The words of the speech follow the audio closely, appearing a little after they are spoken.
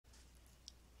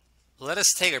Let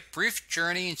us take a brief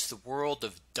journey into the world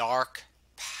of dark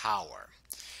power.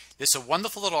 This is a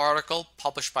wonderful little article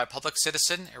published by Public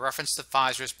Citizen in reference to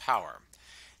Pfizer's power.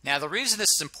 Now, the reason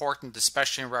this is important,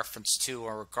 especially in reference to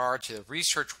or regard to the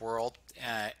research world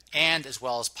and as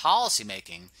well as policy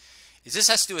making, is this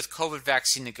has to do with COVID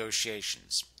vaccine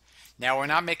negotiations. Now, we're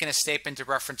not making a statement in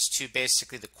reference to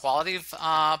basically the quality of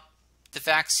the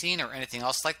vaccine or anything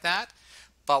else like that,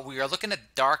 but we are looking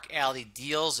at dark alley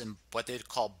deals and what they'd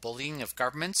call bullying of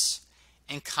governments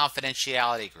and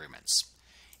confidentiality agreements.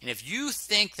 And if you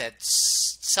think that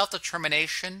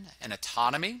self-determination and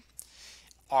autonomy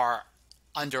are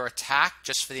under attack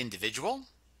just for the individual,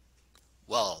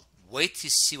 well, wait to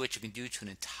see what you can do to an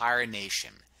entire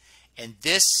nation. And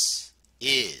this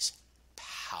is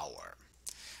power.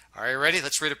 All right, ready?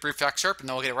 Let's read a brief excerpt and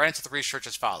then we'll get right into the research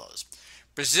as follows.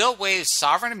 Brazil waives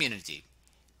sovereign immunity,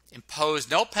 imposed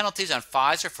no penalties on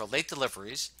Pfizer for late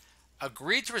deliveries,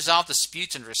 agreed to resolve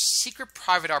disputes under secret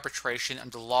private arbitration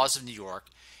under the laws of New York,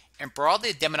 and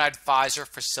broadly indemnified Pfizer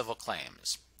for civil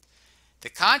claims. The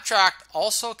contract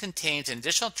also contains an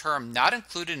additional term not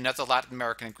included in other Latin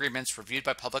American agreements reviewed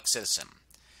by Public Citizen.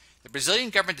 The Brazilian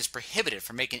government is prohibited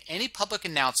from making any public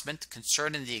announcement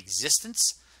concerning the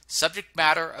existence, subject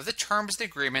matter of the terms of the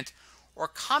agreement, or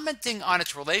commenting on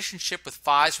its relationship with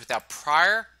Pfizer without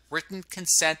prior written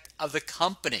consent of the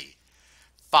company.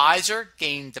 Pfizer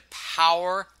gained the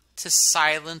power to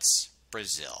silence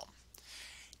Brazil.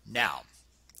 Now,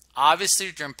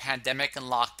 obviously during pandemic and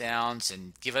lockdowns,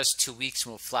 and give us 2 weeks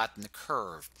and we'll flatten the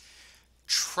curve,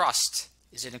 trust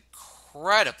is an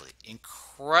incredibly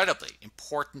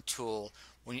important tool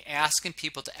when you're asking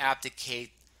people to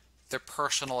abdicate their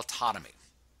personal autonomy.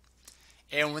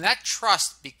 And when that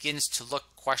trust begins to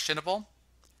look questionable,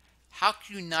 how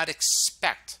can you not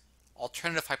expect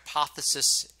alternative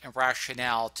hypothesis and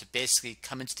rationale to basically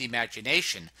come into the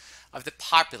imagination of the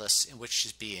populace in which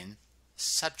is being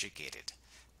subjugated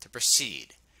to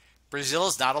proceed? Brazil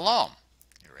is not alone.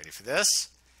 You ready for this?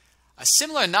 A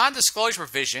similar non-disclosure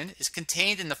provision is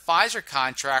contained in the Pfizer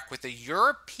contract with the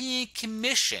European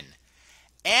Commission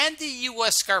and the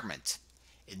U.S. government.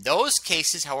 In those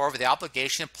cases, however, the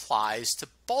obligation applies to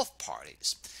both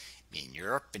parties. I mean,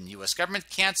 Europe and the U.S. government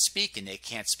can't speak and they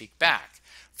can't speak back.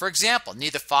 For example,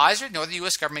 neither Pfizer nor the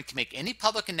U.S. government can make any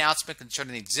public announcement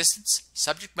concerning the existence,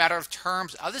 subject matter of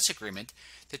terms of this agreement,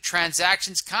 the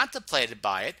transactions contemplated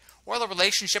by it, or the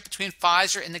relationship between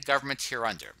Pfizer and the government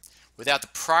hereunder, without the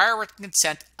prior written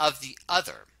consent of the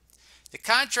other. The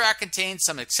contract contains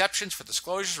some exceptions for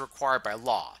disclosures required by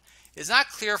law. It is not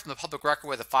clear from the public record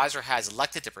whether Pfizer has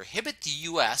elected to prohibit the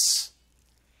U.S.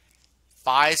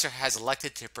 Pfizer has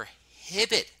elected to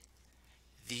prohibit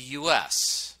the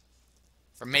U.S.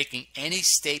 from making any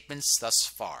statements thus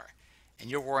far. And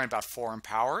you're worrying about foreign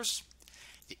powers?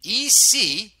 The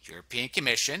EC, European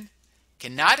Commission,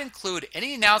 cannot include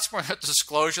any announcement or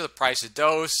disclosure of the price of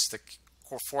dose, the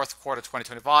fourth quarter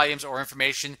 2020 volumes, or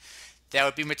information that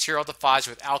would be material to Pfizer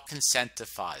without consent to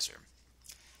Pfizer.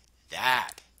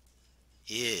 That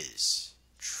is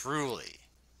truly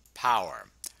power.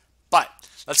 But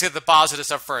let's get the positive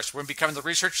stuff first. We're going to be covering the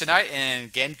research tonight. And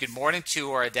again, good morning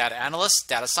to our data analysts,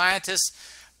 data scientists,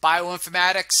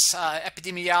 bioinformatics,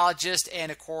 epidemiologists,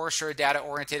 and of course, our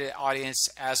data-oriented audience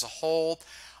as a whole.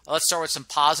 Let's start with some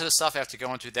positive stuff after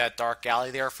going through that dark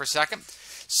alley there for a second.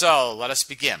 So let us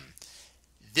begin.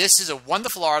 This is a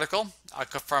wonderful article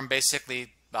from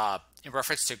basically in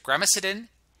reference to gramicidin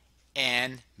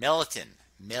and melittin.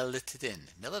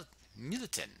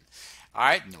 All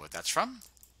right, you know what that's from?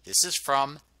 This is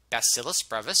from Bacillus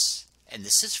brevis, and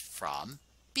this is from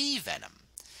bee venom.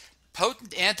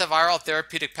 Potent antiviral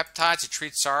therapeutic peptides to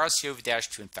treat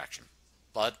SARS-CoV-2 infection.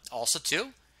 But also, too,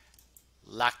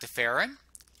 Lactoferrin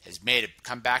has made it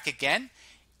come back again.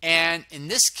 And in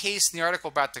this case, in the article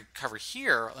we're about to cover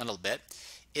here a little bit,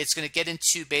 it's going to get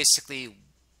into basically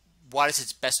what is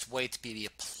its best way to be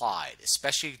applied,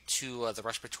 especially to the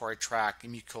respiratory tract,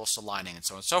 mucosal lining, and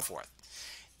so on and so forth.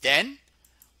 Then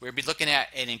we're going to be looking at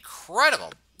an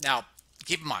incredible, now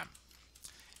keep in mind,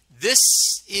 this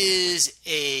is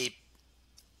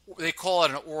they call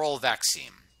it an oral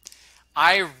vaccine.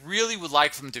 I really would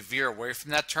like them to veer away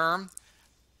from that term,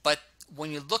 but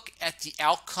when you look at the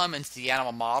outcome into the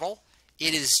animal model,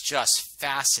 it is just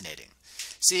fascinating.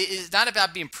 See, it's not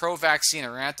about being pro-vaccine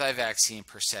or anti-vaccine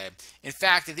per se. In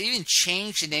fact, if they even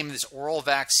changed the name of this oral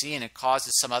vaccine and caused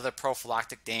it some other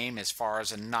prophylactic name as far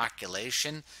as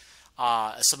inoculation,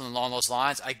 something along those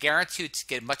lines, I guarantee you to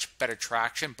get much better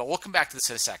traction. But we'll come back to this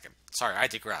in a second. Sorry, I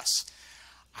digress.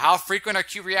 How frequent are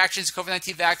acute reactions to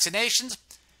COVID-19 vaccinations?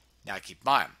 Now keep in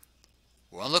mind,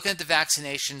 We're looking at the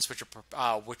vaccinations, which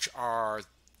are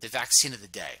the vaccine of the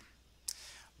day.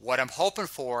 What I'm hoping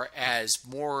for, as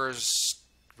more is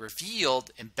revealed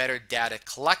and better data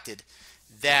collected,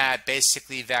 that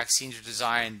basically vaccines are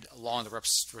designed along the RBD,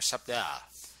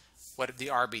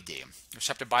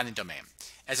 receptor binding domain,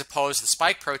 as opposed to the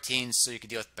spike proteins, so you can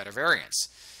deal with better variants.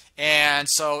 And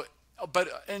so,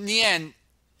 but in the end,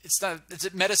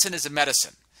 medicine is a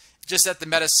medicine. Just that the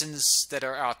medicines that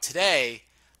are out today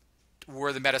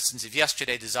were the medicines of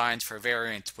yesterday, designed for a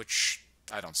variant which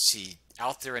I don't see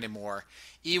out there anymore.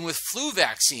 Even with flu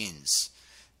vaccines,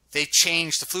 they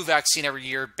change the flu vaccine every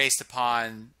year based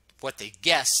upon what they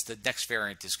guess the next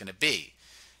variant is going to be.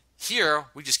 Here,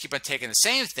 we just keep on taking the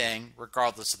same thing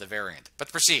regardless of the variant. But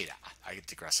to proceed, I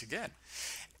digress again.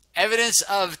 Evidence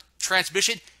of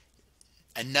transmission,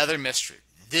 another mystery.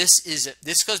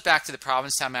 This goes back to the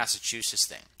Provincetown, Massachusetts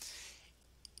thing.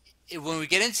 When we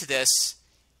get into this,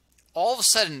 all of a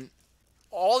sudden,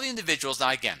 all the individuals, now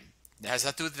again, it has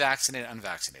nothing to do with vaccinated and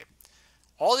unvaccinated.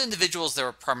 All the individuals that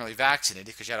were primarily vaccinated,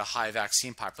 because you had a high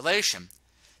vaccine population,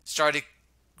 started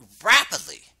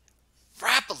rapidly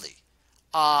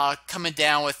coming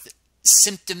down with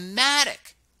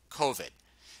symptomatic COVID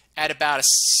at about a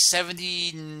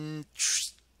 79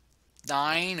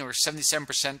 or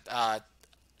 77%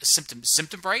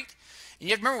 symptom rate. And you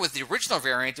have to remember, with the original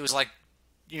variant, it was like,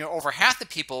 over half the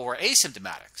people were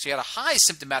asymptomatic. So you had a high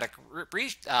symptomatic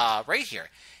rate here.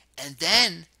 And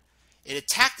then it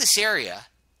attacked this area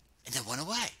and then went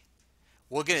away.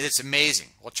 We'll get it. It's amazing.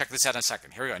 We'll check this out in a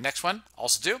second. Here we go. Next one,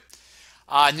 also do.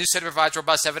 New study provides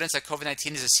robust evidence that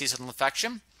COVID-19 is a seasonal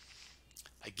infection.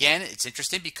 Again, it's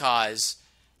interesting because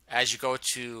as you go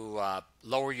to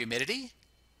lower humidity,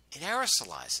 it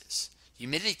aerosolizes.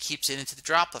 Humidity keeps it into the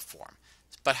droplet form.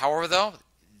 But however, though,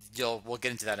 we'll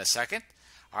get into that in a second.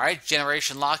 All right,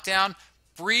 generation lockdown.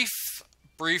 Brief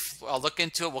look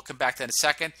into it. We'll come back to that in a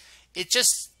second. It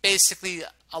just basically,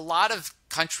 a lot of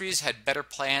countries had better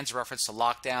plans in reference to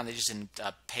lockdown. They just didn't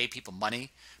pay people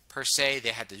money per se. They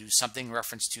had to do something in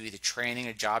reference to either training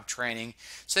or job training.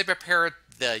 So they prepared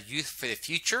the youth for the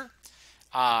future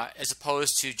as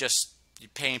opposed to just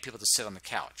paying people to sit on the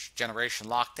couch. Generation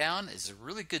lockdown is a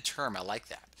really good term. I like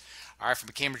that. All right, from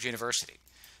Cambridge University.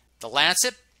 The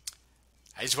Lancet.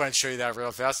 I just wanted to show you that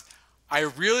real fast. I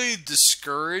really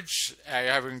discourage, I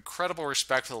have incredible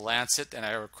respect for the Lancet, and I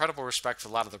have incredible respect for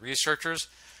a lot of the researchers,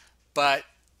 but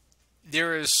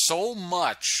there is so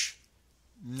much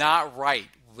not right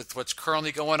with what's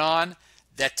currently going on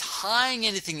that tying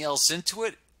anything else into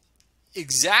it,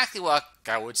 exactly what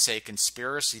I would say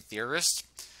conspiracy theorists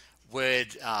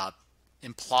would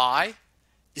imply,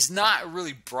 is not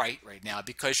really bright right now,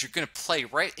 because you're going to play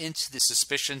right into the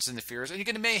suspicions and the fears, and you're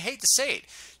going to hate to say it,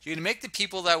 you're going to make the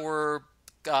people that were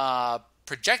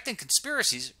projecting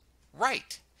conspiracies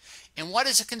right. And what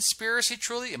is a conspiracy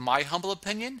truly, in my humble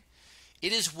opinion?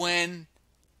 It is when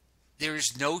there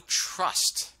is no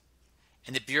trust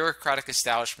in the bureaucratic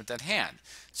establishment at hand.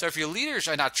 So if your leaders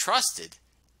are not trusted,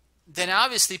 then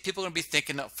obviously people are going to be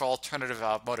thinking for alternative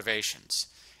motivations.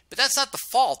 But that's not the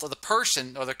fault of the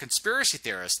person or the conspiracy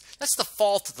theorist. That's the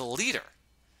fault of the leader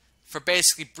for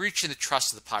basically breaching the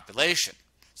trust of the population.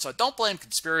 So don't blame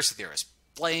conspiracy theorists.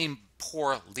 Blame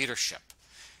poor leadership.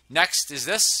 Next is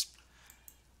this.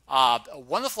 A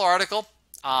wonderful article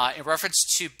in reference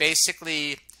to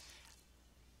basically,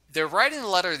 they're writing a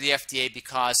letter to the FDA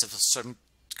because of some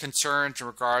concerns in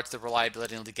regard to the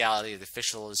reliability and legality of the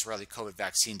official Israeli COVID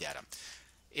vaccine data.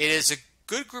 It is a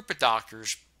good group of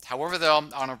doctors. However, though,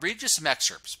 I'm going to read you some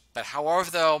excerpts. But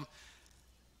however, though,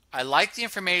 I like the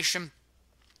information.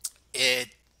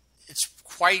 It's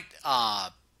quite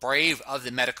brave of the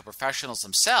medical professionals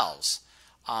themselves.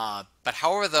 But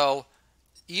however, though,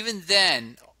 even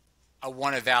then, I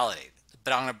want to validate.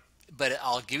 But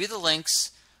I'll give you the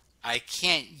links. I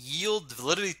can't yield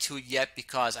validity to it yet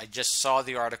because I just saw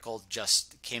the article,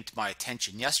 just came to my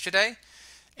attention yesterday.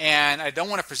 And I don't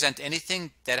want to present anything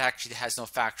that actually has no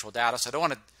factual data. So I don't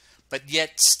want to, but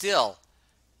yet still,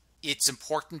 it's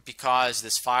important because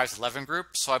this 5 to 11 group.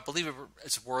 So I believe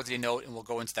it's worthy of note, and we'll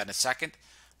go into that in a second.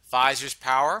 Pfizer's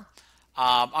power.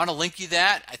 I'm going to link you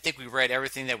that. I think we read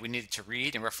everything that we needed to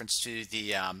read in reference to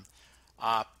the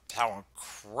how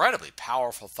incredibly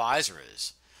powerful Pfizer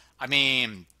is. I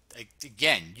mean,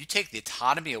 again, you take the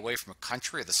autonomy away from a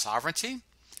country or the sovereignty,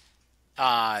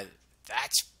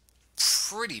 that's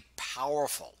pretty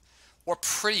powerful, or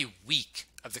pretty weak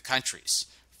of the countries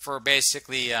for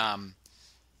basically,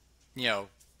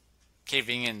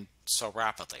 caving in so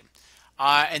rapidly.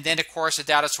 And then, of course, the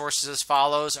data sources as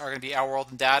follows are going to be Our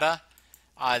World in Data,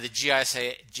 the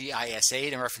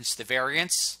GISA in reference to the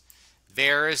variants,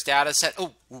 VAERS data set.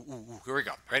 Oh, here we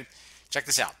go. Right? Check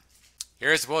this out.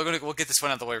 We'll get this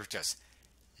one out of the way for just.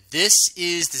 This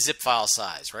is the zip file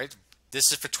size, right?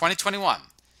 This is for 2021.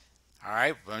 All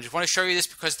right. I just want to show you this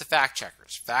because the fact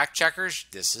checkers. Fact checkers.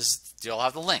 You'll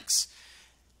have the links.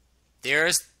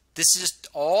 This is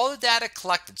all the data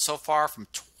collected so far from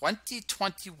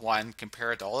 2021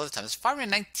 compared to all the time. It's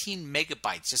 519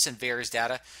 megabytes just in VAERS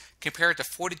data compared to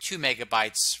 42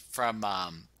 megabytes from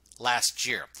last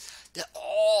year.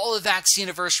 All the vaccine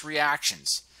adverse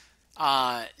reactions.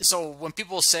 So when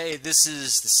people say this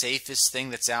is the safest thing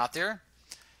that's out there,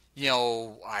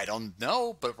 I don't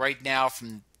know, but right now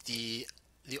from the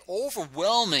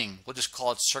overwhelming, we'll just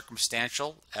call it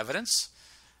circumstantial evidence,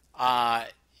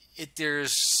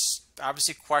 there's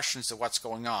obviously questions of what's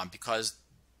going on because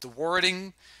the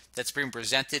wording that's being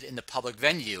presented in the public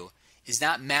venue is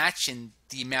not matching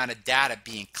the amount of data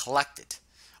being collected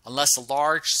unless a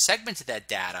large segment of that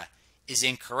data is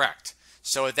incorrect.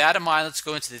 So with that in mind, let's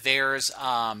go into the VAERS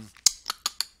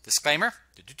disclaimer.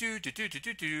 Here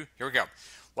we go.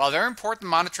 While very important in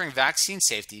monitoring vaccine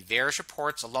safety, VAERS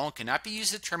reports alone cannot be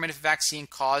used to determine if a vaccine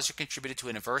caused or contributed to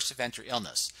an adverse event or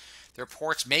illness. The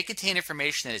reports may contain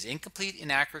information that is incomplete,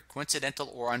 inaccurate, coincidental,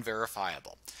 or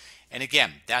unverifiable. And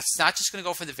again, that's not just going to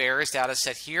go for the VAERS data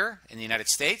set here in the United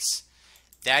States.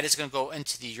 That is going to go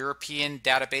into the European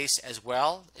database as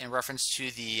well in reference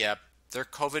to their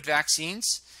COVID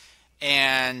vaccines.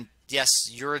 And yes,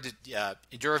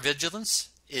 EUDRAVIGILANCE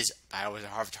is, I always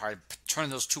have a hard time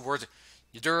turning those two words,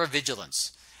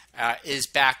 EUDRAVIGILANCE is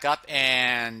back up,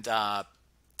 and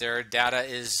their data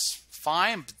is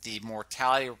fine, but the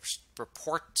mortality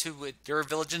report to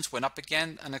EUDRAVIGILANCE went up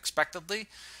again unexpectedly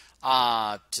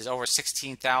to over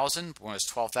 16,000 when it was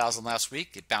 12,000 last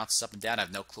week. It bounces up and down. I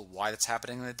have no clue why that's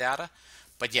happening in the data.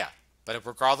 But yeah, but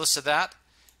regardless of that,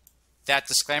 that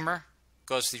disclaimer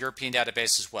goes to the European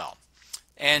database as well.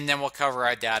 And then we'll cover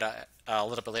our data a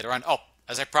little bit later on. Oh,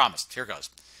 as I promised, here goes.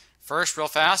 First, real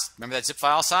fast, remember that zip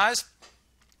file size?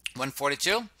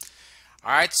 142. All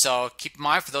right, so keep in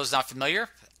mind, for those not familiar,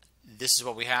 this is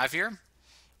what we have here.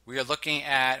 We are looking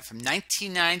at from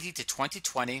 1990 to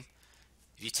 2020.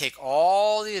 If you take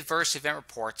all the adverse event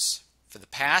reports for the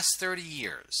past 30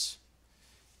 years,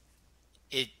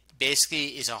 it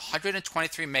basically is a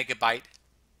 123 megabyte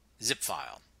zip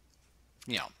file,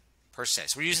 per se.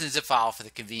 So we're using the zip file for the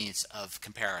convenience of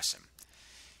comparison.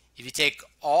 If you take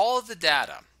all of the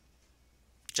data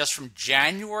just from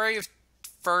January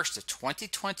 1st of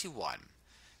 2021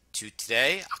 to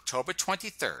today, October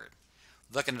 23rd,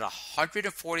 we're looking at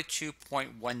 142.19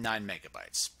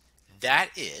 megabytes. That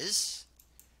is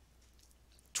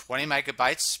 20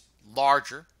 megabytes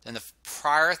larger than the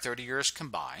prior 30 years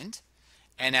combined,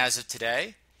 and as of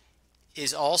today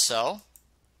is also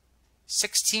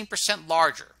 16%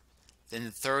 larger than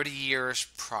the 30 years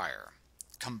prior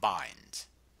combined.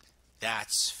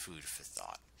 That's food for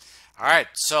thought. All right,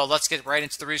 so let's get right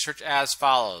into the research as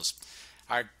follows.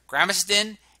 All right,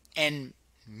 Gramicidin and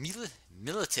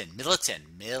Militin.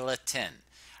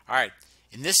 All right,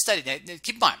 in this study, now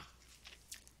keep in mind,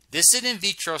 this is an in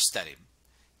vitro study.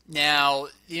 Now,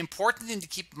 the important thing to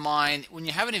keep in mind, when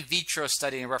you have an in vitro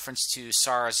study in reference to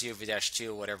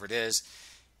SARS-CoV-2, whatever it is,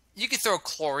 you can throw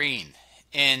chlorine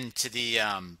into the,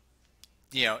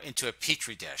 into a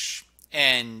petri dish,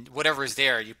 and whatever is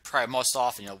there, you probably most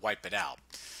often you'll wipe it out.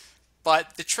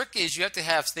 But the trick is you have to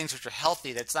have things which are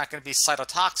healthy that's not going to be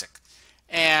cytotoxic.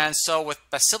 And so with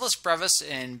Bacillus brevis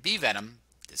and bee venom,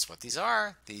 this is what these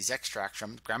are. These extracts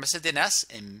from Gramicidin S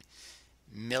and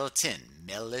Militin.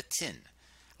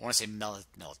 I want to say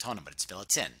melatonin, but it's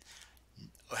Militin.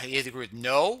 Either agree with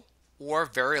no or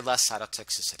very less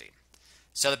cytotoxicity.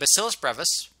 So the Bacillus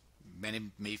brevis,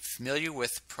 many may be familiar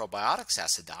with probiotics,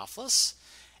 Acidophilus,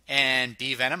 and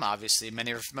bee venom, obviously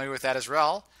many are familiar with that as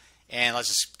well. And let's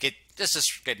just get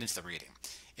into the reading.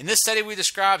 In this study, we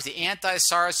described the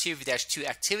anti-SARS-CoV-2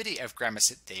 activity of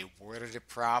Gramicidin. They worded it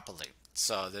properly,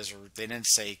 so they didn't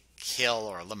say kill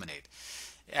or eliminate.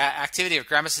 Activity of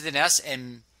Gramicidin S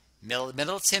and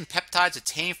Militin peptides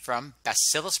obtained from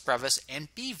Bacillus brevis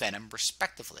and bee venom,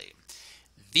 respectively.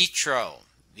 Vitro.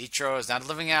 Vitro is not a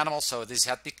living animal, so these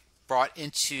have to be brought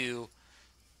into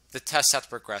the tests have to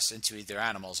progress into either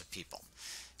animals or people.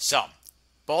 So,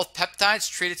 both peptides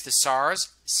treated to the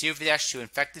SARS-CoV-2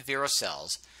 infected viral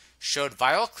cells showed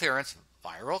viral clearance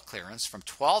from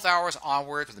 12 hours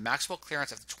onward with a maximal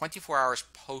clearance after 24 hours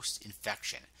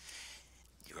post-infection.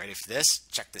 You ready for this?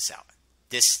 Check this out.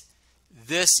 This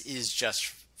is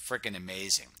just freaking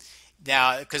amazing.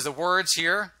 Now, because the words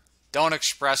here don't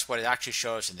express what it actually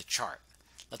shows in the chart.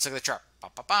 Let's look at the chart.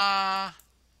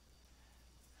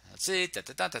 let's see, da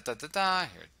da da da da da da.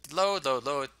 Here, load, load,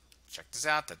 load. Check this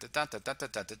out, da da da da da da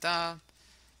da da da.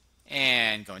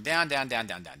 And going down, down, down,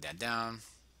 down, down, down, down,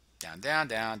 down, down,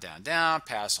 down, down, down,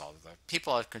 past all the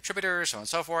people, contributors, so on and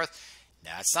so forth.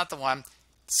 That's not the one.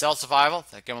 Cell survival.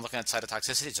 Again, we're looking at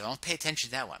cytotoxicity, so don't pay attention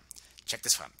to that one. Check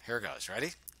this one. Here it goes.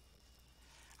 Ready?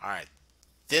 All right.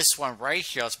 This one right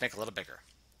here, let's make it a little bigger.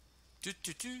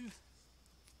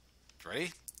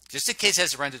 Ready? Just in case it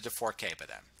has rendered to 4K by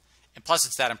then. And plus,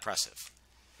 it's that impressive.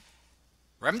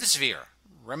 Remedisver.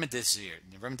 I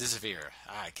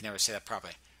can never say that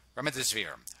properly.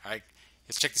 Remedisver. All right.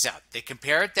 Let's check this out. They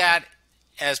compared that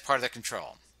as part of the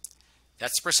control.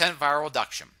 That's percent viral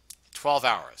reduction. 12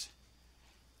 hours.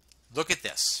 Look at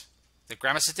this. The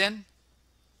gramicidin,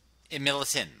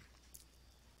 imilatin.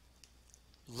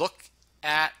 Look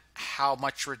at how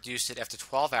much reduced it after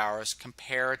 12 hours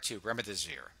compared to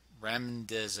Remedisver.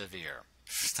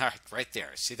 All right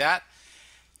there. See that?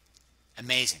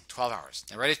 Amazing. 12 hours.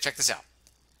 Now ready to check this out.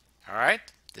 All right.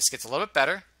 This gets a little bit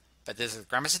better, but this is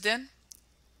gramicidin.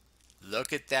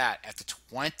 Look at that after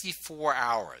 24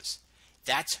 hours.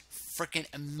 That's freaking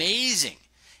amazing.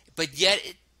 But yet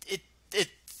it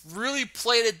really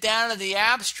played it down in the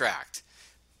abstract.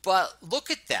 But look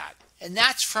at that. And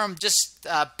that's from just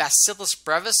Bacillus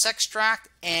brevis extract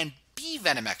and bee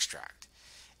venom extract.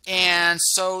 And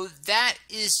so that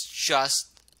is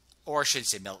just, or I shouldn't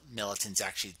say militants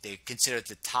actually, they consider it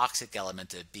the toxic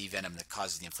element of bee venom that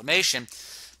causes the inflammation.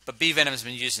 But bee venom has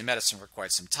been used in medicine for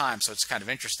quite some time, so it's kind of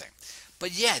interesting.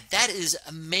 But yeah, that is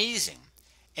amazing.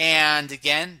 And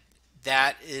again,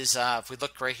 that is, if we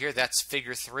look right here, that's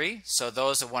figure 3. So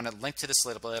those that want to link to this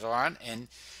later on, and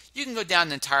you can go down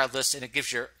the entire list, and it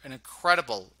gives you an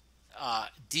incredible,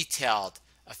 detailed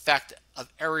effect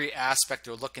of every aspect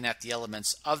or looking at the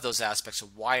elements of those aspects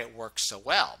of why it works so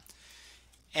well.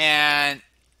 And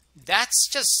that's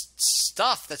just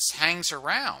stuff that hangs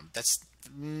around. That's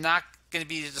not going to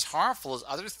be as harmful as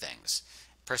other things,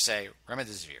 per se,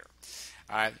 Remedisver.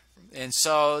 All right, and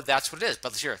so that's what it is.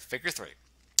 But let's hear it. Figure 3.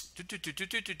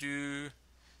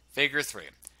 Figure 3.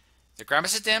 The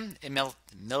gramicidin and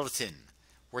militin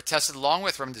were tested along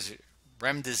with Remedisver.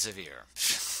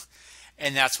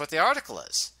 And that's what the article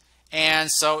is. And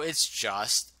so it's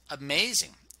just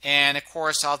amazing. And of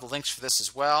course, I'll have the links for this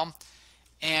as well.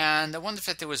 And I wonder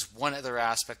if there was one other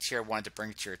aspect here I wanted to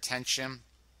bring to your attention.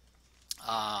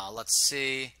 Let's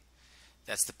see.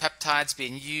 That's the peptides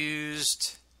being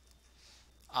used.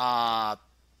 Yeah,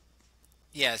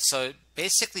 so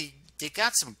basically they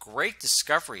got some great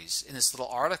discoveries in this little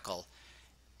article.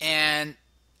 And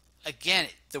again,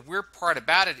 the weird part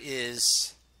about it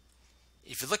is,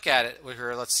 if you look at it,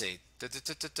 here, let's see.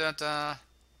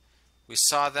 We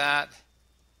saw that.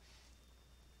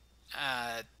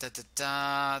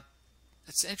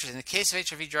 It's interesting. In the case of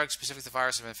HIV drugs, specifically the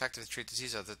virus, have been effective to treat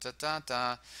disease. How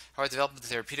are development of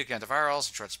therapeutic antivirals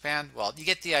in short span? Well, you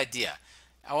get the idea.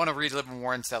 I want to read a little bit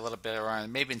more into that a little bit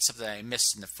around, maybe in something I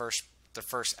missed in the first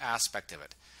aspect of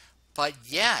it. But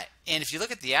yeah, and if you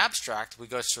look at the abstract, we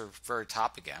go to the very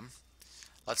top again.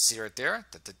 Let's see right there.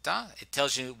 It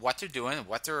tells you what they're doing,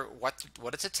 what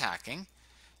it's attacking,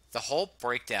 the whole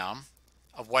breakdown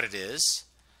of what it is,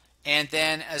 and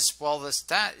then as well as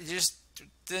that, just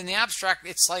in the abstract,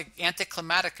 it's like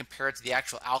anticlimactic compared to the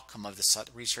actual outcome of the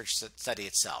research study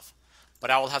itself. But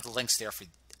I will have the links there for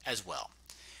as well.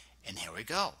 And here we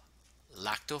go.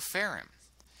 Lactoferrin.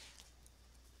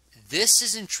 This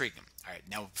is intriguing. All right.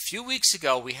 Now, a few weeks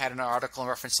ago, we had an article in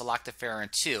reference to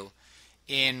Lactoferrin 2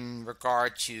 in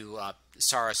regard to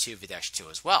SARS-CoV-2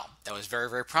 as well. That was very,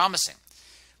 very promising.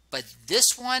 But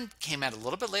this one came out a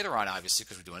little bit later on, obviously,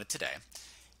 because we're doing it today.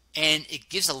 And it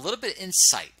gives a little bit of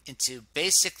insight into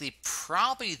basically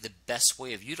probably the best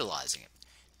way of utilizing it.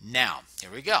 Now,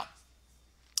 here we go.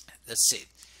 Let's see.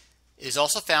 It is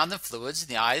also found in fluids in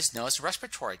the eyes, nose, and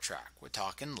respiratory tract. We're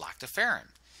talking lactoferrin,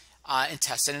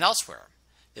 intestine, and elsewhere.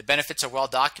 The benefits are well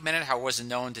documented. However, it wasn't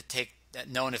known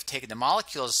if taking the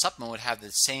molecule as a supplement would have the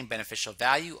same beneficial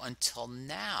value until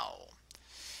now.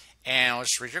 And I'll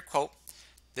just read your quote.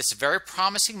 This is a very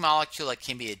promising molecule that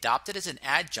can be adopted as an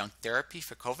adjunct therapy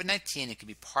for COVID-19 and can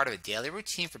be part of a daily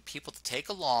routine for people to take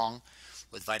along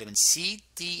with vitamin C,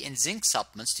 D, and zinc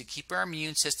supplements to keep our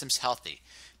immune systems healthy.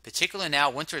 Particularly now,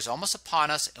 winter is almost upon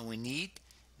us, and we need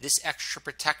this extra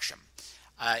protection,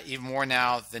 even more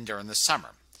now than during the summer.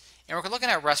 And we're looking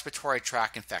at respiratory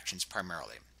tract infections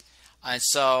primarily. And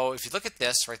so if you look at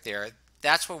this right there,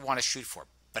 that's what we want to shoot for.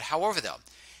 But however, though,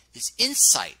 this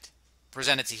insight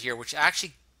presented to here, which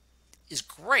actually is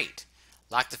great.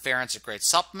 Lactoferrin is a great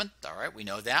supplement. All right, we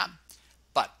know that.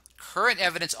 But current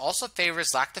evidence also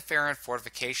favors lactoferrin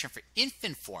fortification for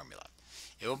infant formula.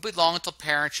 It won't be long until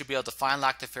parents should be able to find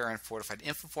lactoferrin fortified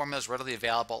infant formulas readily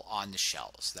available on the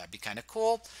shelves. That'd be kind of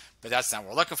cool, but that's not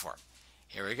what we're looking for.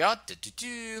 Here we go.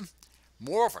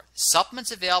 Moreover,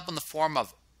 supplements available in the form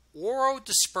of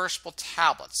orodispersible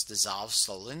tablets dissolved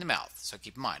slowly in the mouth. So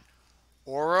keep in mind,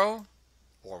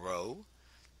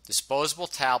 disposable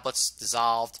tablets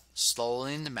dissolved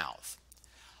slowly in the mouth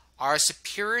are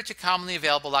superior to commonly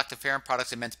available lactoferrin products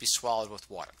that are meant to be swallowed with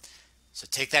water. So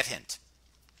take that hint.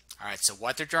 All right, so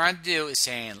what they're trying to do is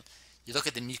saying you look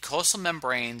at the mucosal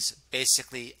membranes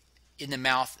basically in the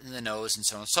mouth and the nose and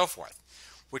so on and so forth,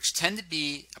 which tend to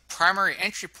be a primary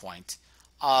entry point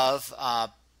of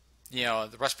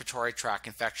the respiratory tract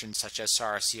infections such as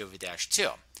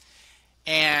SARS-CoV-2.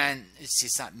 And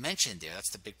it's not mentioned there. That's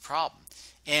the big problem.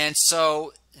 And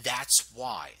so that's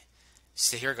why.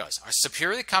 So here it goes. Our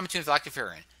superiorly common with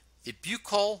lactoferrin, the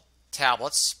buccal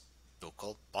tablets,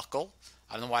 buccal,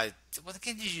 I don't know why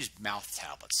can't you use mouth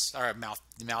tablets? All right, mouth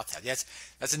tablets.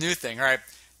 That's a new thing. All right,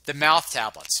 the mouth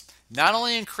tablets not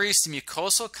only increase the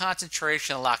mucosal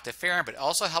concentration of lactoferrin, but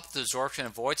also help the absorption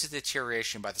and avoids the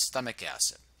deterioration by the stomach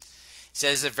acid. It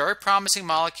says it's a very promising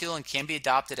molecule and can be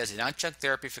adopted as an adjunct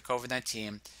therapy for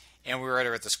COVID-19. And we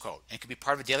reiterate this quote. And it can be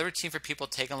part of a daily routine for people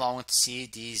taking along with C,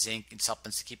 D, zinc, and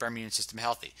supplements to keep our immune system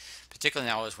healthy. Particularly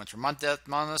now as winter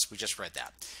months, we just read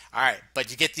that. All right,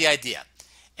 but you get the idea.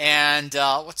 And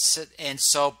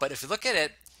but if you look at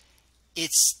it,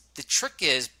 the trick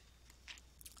is,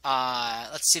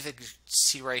 let's see if I can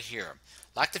see right here.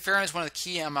 Lactoferrin is one of the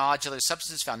key modulator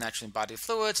substances found naturally in body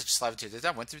fluids, such as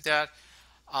saliva. Went through that.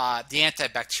 The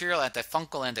antibacterial,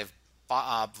 antifungal,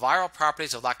 viral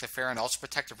properties of lactoferrin also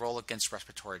protect a role against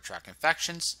respiratory tract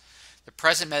infections. The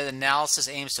present meta-analysis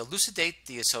aims to elucidate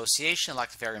the association of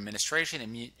lactoferrin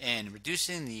administration and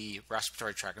reducing the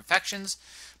respiratory tract infections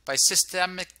by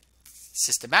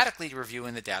systematically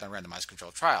reviewing the data in randomized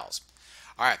controlled trials.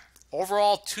 All right.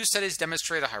 Overall, 2 studies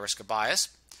demonstrate a high risk of bias.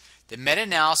 The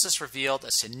meta-analysis revealed a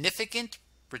significant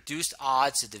reduced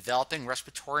odds of developing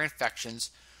respiratory infections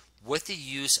with the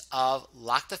use of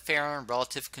lactoferrin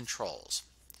relative controls,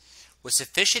 with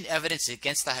sufficient evidence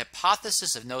against the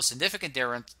hypothesis of no significant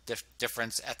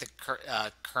difference at the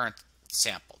current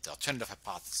sample, the alternative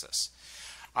hypothesis.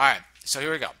 All right, so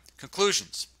here we go.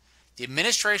 Conclusions. The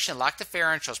administration of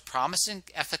lactoferrin shows promising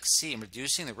efficacy in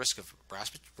reducing the risk of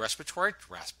respiratory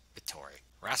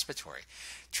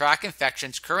tract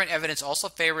infections. Current evidence also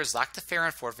favors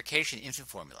lactoferrin fortification in infant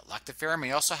formula. Lactoferrin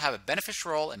may also have a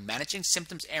beneficial role in managing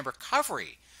symptoms and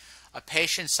recovery of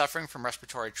patients suffering from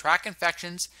respiratory tract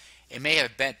infections. It may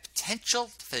have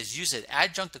potential for its use as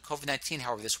adjunct to COVID-19.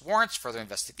 However, this warrants further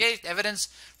investigation evidence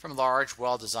from large,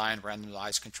 well-designed,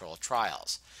 randomized controlled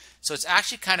trials. So it's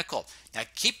actually kind of cool. Now,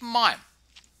 keep in mind,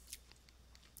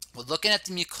 we're looking at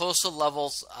the mucosal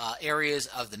levels, areas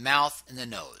of the mouth and the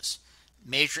nose.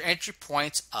 Major entry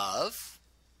points of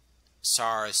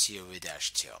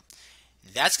SARS-CoV-2.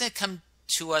 That's going to come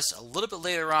to us a little bit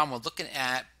later on. We're looking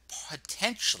at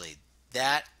potentially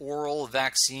that oral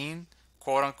vaccine,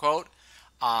 quote unquote,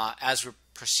 as we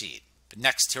proceed. But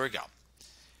next, here we go.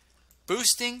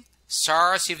 Boosting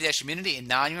SARS-CoV-2 immunity in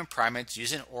non-human primates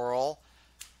using oral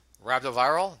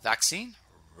Rhabdoviral vaccine.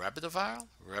 Rhabdoviral.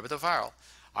 All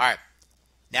right.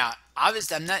 Now,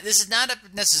 obviously, this is not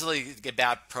necessarily a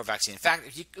bad pro-vaccine. In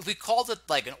fact, if we called it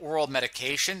like an oral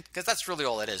medication, because that's really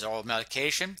all it is, oral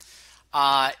medication,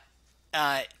 or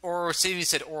even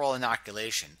said oral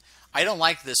inoculation, I don't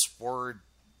like this word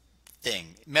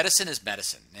thing. Medicine is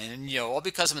medicine. And, all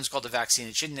because someone's called a vaccine,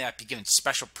 it shouldn't be given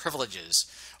special privileges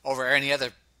over any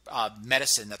other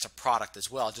medicine that's a product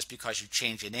as well, just because you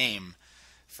change a name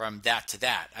from that to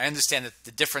that. I understand that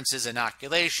the difference is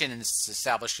inoculation and it's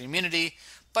establishing immunity,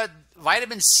 but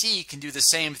vitamin C can do the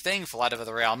same thing for a lot of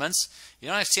other ailments. You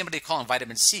don't have somebody calling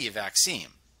vitamin C a vaccine,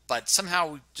 but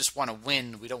somehow we just want to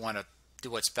win. We don't want to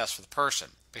do what's best for the person.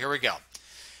 But here we go.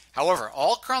 However,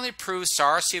 all currently approved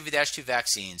SARS-CoV-2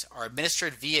 vaccines are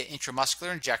administered via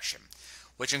intramuscular injection,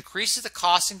 which increases the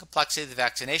cost and complexity of the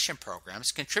vaccination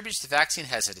programs, contributes to vaccine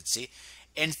hesitancy,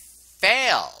 and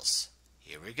fails,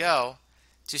 here we go,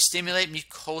 to stimulate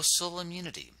mucosal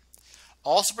immunity.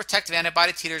 Also, protective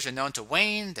antibody titers are known to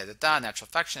wane, natural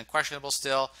infection, and questionable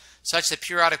still, such that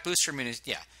periodic booster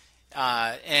immunity,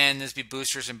 and there's be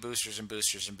boosters and boosters and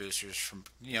boosters and boosters from,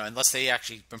 unless they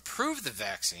actually improve the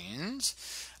vaccines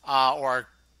or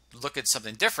look at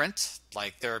something different,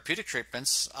 like therapeutic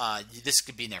treatments, this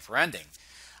could be never ending.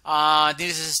 Needed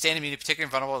to sustain immunity, particularly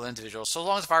in vulnerable individuals, so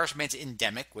long as the virus remains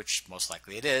endemic, which most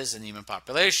likely it is in the human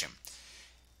population.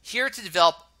 Here to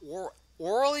develop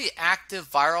orally active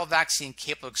viral vaccine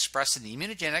capable of expressing the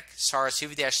immunogenic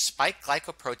SARS-CoV-spike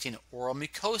glycoprotein oral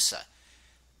mucosa.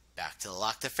 Back to the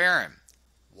lactoferrin.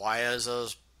 Why is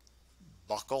those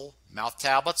buccal mouth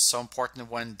tablets so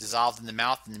important when dissolved in the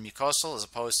mouth and the mucosal as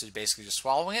opposed to basically just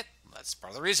swallowing it? That's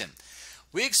part of the reason.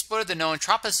 We exploited the known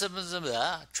tropism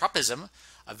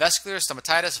of vesicular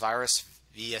stomatitis virus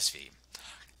VSV.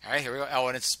 All right, here we go. Oh,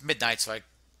 and it's midnight, so I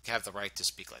have the right to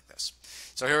speak like this.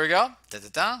 So here we go.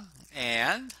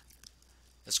 And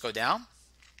let's go down.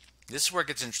 This is where it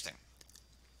gets interesting.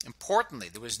 Importantly,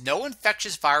 there was no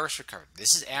infectious virus recovered.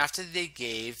 This is after they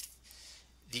gave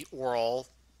the oral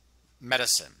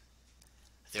medicine.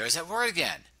 There's that word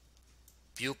again.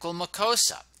 Buccal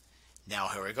mucosa. Now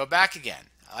here we go back again.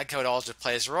 I like how it all just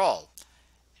plays a role.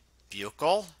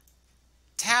 Buccal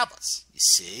tablets. You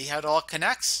see how it all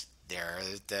connects? There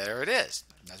it is.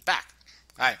 That's back.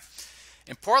 All right.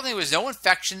 Importantly, there was no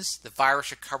infections. The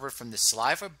virus recovered from the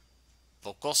saliva,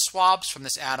 buccal swabs from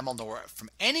this animal, nor from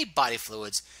any body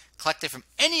fluids collected from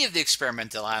any of the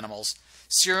experimental animals.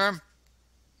 Serum,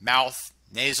 mouth,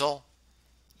 nasal.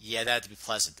 Yeah, that had to be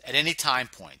pleasant at any time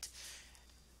point.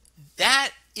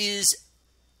 That is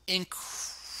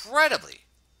incredibly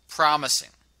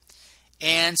promising.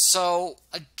 And so,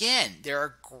 again, there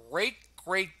are great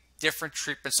different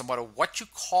treatments no matter what you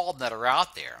call them that are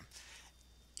out there.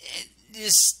 You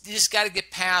just got to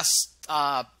get past,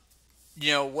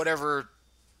 whatever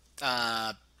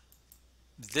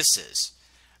this is.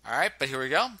 All right, but here we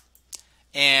go.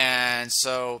 And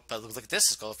so, but look at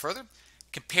this. Let's go a little further.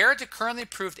 Compared to currently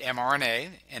approved mRNA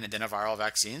and adenoviral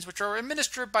vaccines, which are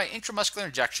administered by intramuscular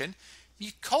injection,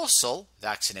 mucosal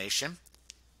vaccination,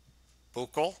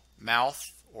 buccal,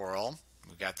 mouth, oral,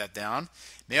 we got that down,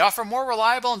 may offer more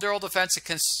reliable and durable defense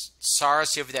against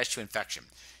SARS-CoV-2 infection.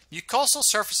 Mucosal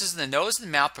surfaces in the nose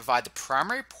and mouth provide the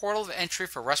primary portal of entry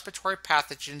for respiratory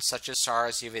pathogens such as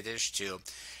SARS-CoV-2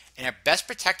 and are best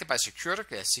protected by secretory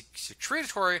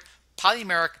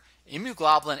polymeric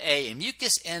immunoglobulin A in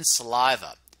mucus and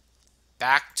saliva.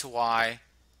 Back to why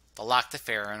the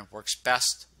lactoferrin works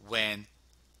best when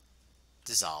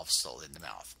dissolved slowly in the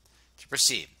mouth. To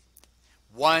proceed.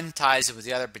 One ties in with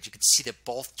the other, but you can see they're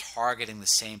both targeting the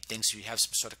same thing, so you have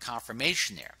some sort of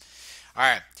confirmation there. All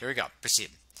right, here we go. Proceed.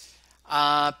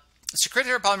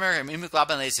 Secretory polymeric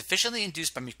immunoglobulin A is efficiently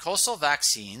induced by mucosal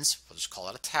vaccines, we'll just call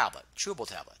it a tablet, chewable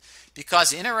tablet, because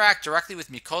they interact directly with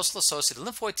mucosal-associated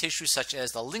lymphoid tissue such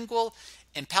as the lingual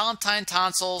and palatine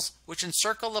tonsils, which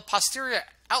encircle the posterior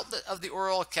outlet of the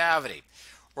oral cavity.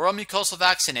 Oral mucosal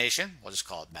vaccination, we'll just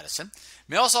call it medicine,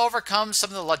 may also overcome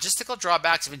some of the logistical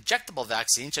drawbacks of injectable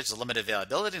vaccines, such as limited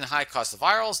availability and high cost of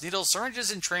vials, needles,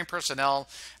 syringes, and trained personnel,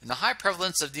 and the high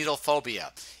prevalence of needle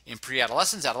phobia in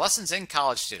pre-adolescents, adolescents, and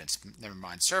college students. Never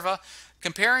mind SERVA.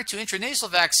 Comparing to intranasal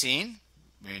vaccine,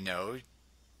 we know,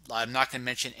 I'm not going to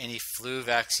mention any flu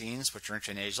vaccines, which are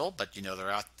intranasal, but you know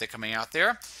they're coming out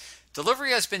there.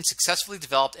 Delivery has been successfully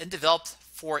developed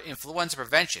for influenza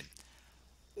prevention.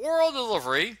 Oral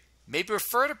delivery may be a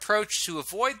preferred approach to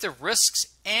avoid the risks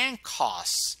and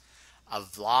costs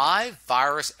of live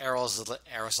virus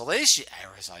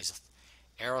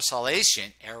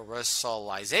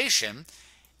aerosolization,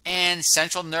 and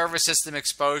central nervous system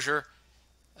exposure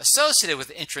associated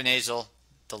with managed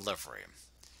delivery.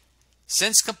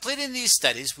 Since completing these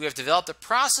studies, we have developed a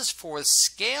process for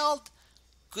scaled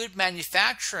good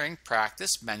manufacturing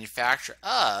practice, manufacture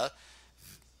of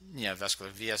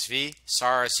vesicular VSV,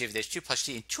 SARS-CoV-2 plus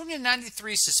T in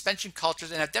 293 suspension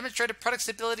cultures and have demonstrated product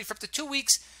stability for up to 2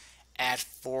 weeks at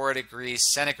 4 degrees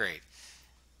centigrade.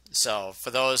 So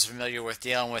for those familiar with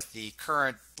dealing with the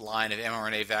current line of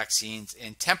mRNA vaccines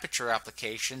in temperature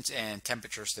applications and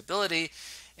temperature stability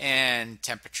and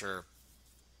temperature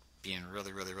being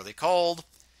really cold,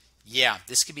 yeah,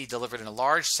 this can be delivered in a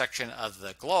large section of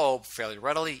the globe fairly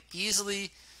readily,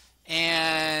 easily,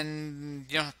 and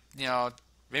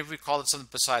maybe we call it something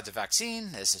besides a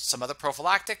vaccine. Is some other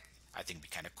prophylactic? I think it'd be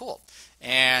kind of cool,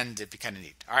 and it'd be kind of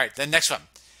neat. All right, then next one.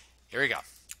 Here we go.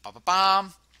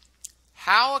 Ba-ba-bam.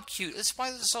 How acute? This is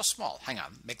why this is so small. Hang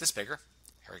on, make this bigger.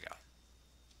 Here we go.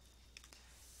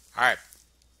 All right.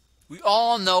 We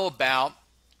all know about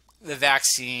the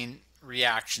vaccine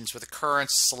reactions with the current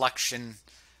selection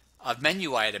of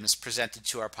menu items presented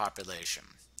to our population.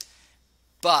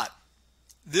 But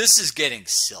this is getting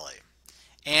silly.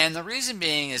 And the reason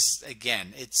being is,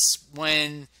 again, it's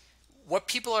when what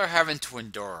people are having to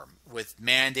endure with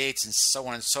mandates and so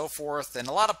on and so forth, and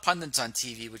a lot of pundits on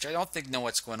TV, which I don't think know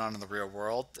what's going on in the real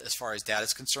world as far as data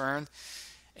is concerned.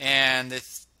 And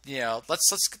let's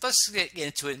get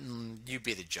into it, and you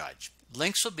be the judge.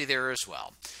 Links will be there as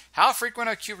well. How frequent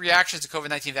are acute reactions to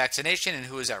COVID-19 vaccination and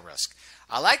who is at risk?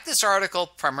 I like this article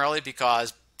primarily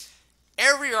because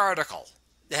every article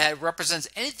that represents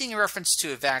anything in reference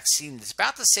to a vaccine that's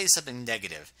about to say something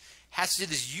negative has to do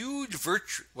this huge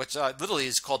virtue, which literally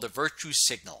is called the virtue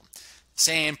signal,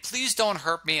 saying, please don't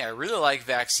hurt me, I really like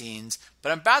vaccines,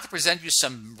 but I'm about to present you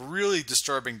some really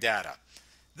disturbing data.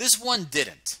 This one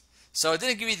didn't. So it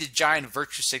didn't give you the giant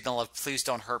virtue signal of please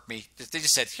don't hurt me. They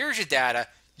just said, here's your data,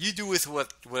 you do with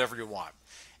whatever you want.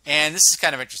 And this is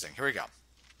kind of interesting. Here we go.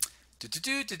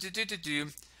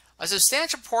 A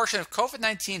substantial portion of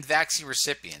COVID-19 vaccine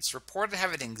recipients reported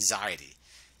having anxiety.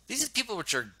 These are the people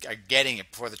which are getting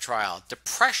it before the trial.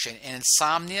 Depression and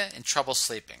insomnia and trouble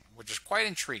sleeping, which is quite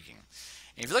intriguing.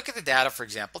 And if you look at the data, for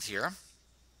example, here,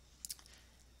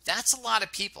 that's a lot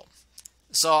of people.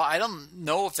 So I don't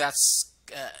know if that's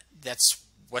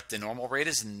what the normal rate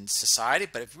is in society,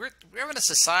 but if we're in a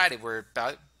society where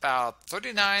about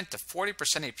 39 to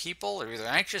 40% of people are either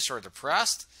anxious or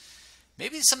depressed,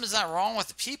 maybe something's not wrong with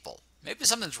the people. Maybe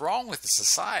something's wrong with the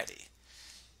society.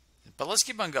 But let's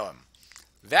keep on going.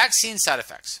 Vaccine side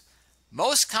effects.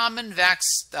 Most common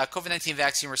COVID-19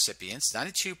 vaccine recipients,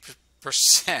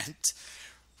 92%,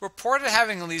 reported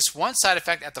having at least one side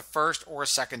effect at the first or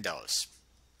second dose,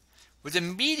 with a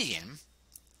median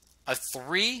of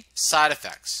 3 side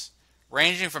effects,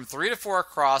 ranging from 3 to 4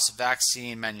 across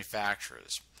vaccine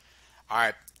manufacturers. All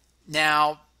right,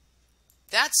 now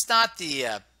that's not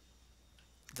the.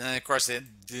 Then of course,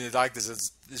 like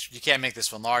this, you can't make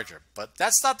this one larger, but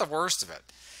that's not the worst of it.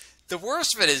 The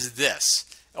worst of it is this.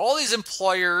 All these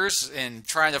employers and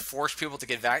trying to force people to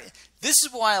get vaccinated. This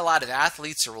is why a lot of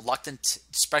athletes are reluctant,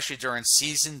 especially during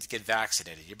season, to get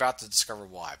vaccinated. You're about to discover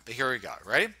why. But here we go,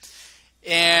 ready?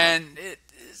 And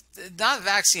not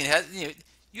vaccine,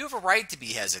 you have a right to be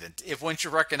hesitant if once you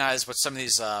recognize what some of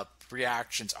these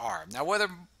reactions are. Now, whether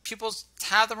people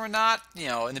have them or not,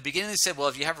 in the beginning they said, well,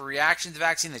 if you have a reaction to the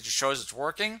vaccine that just shows it's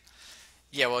working,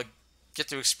 yeah, well, get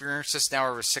to experience this now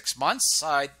over 6 months.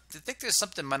 I think there's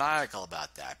something maniacal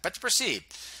about that. But to proceed.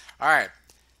 All right.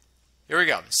 Here we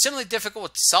go. Similarly difficult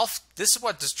with this is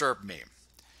what disturbed me.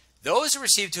 Those who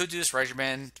received 2-dose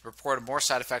regimen reported more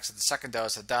side effects at the second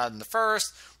dose than the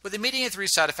first. With a median of 3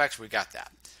 side effects, we got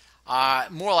that.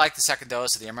 More like the second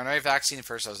dose of the mRNA vaccine, the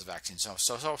first dose of the vaccine, so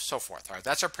forth. All right,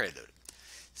 that's our prelude.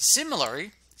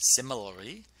 Similarly,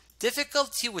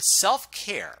 difficulty with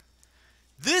self-care.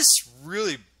 This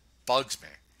really bugs me.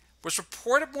 Was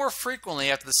reported more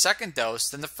frequently after the second dose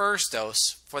than the first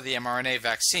dose for the mRNA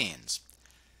vaccines.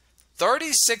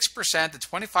 36% to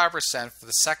 25% for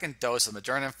the second dose of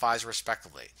Moderna and Pfizer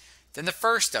respectively. Then the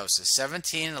first doses,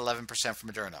 17 and 11% for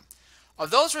Moderna.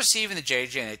 Of those receiving the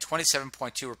JJ&J,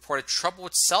 27.2 reported trouble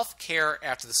with self-care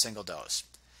after the single dose.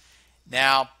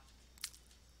 Now,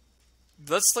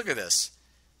 let's look at this.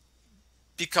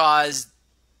 Because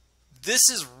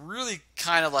this is really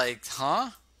kind of like,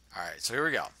 huh? All right, so here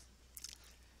we go.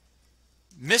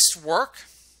 Missed work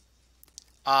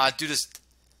due to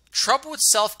trouble with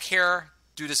self-care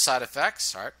due to side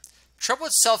effects. All right. Trouble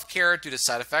with self-care due to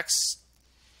side effects.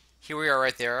 Here we are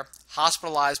right there.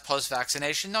 Hospitalized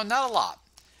post-vaccination. No, not a lot.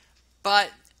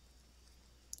 But,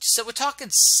 so we're talking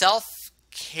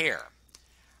self-care.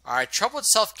 All right. Trouble with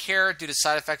self-care due to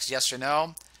side effects, yes or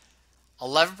no?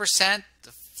 11%.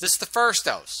 This is the first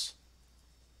dose.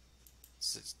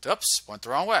 Oops, went the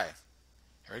wrong way.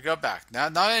 Here we go back. Now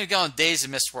I'm going to go on days of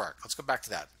missed work. Let's go back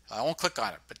to that. I won't click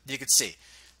on it, but you can see.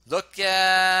 Look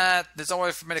at, there's no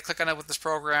way for me to click on it with this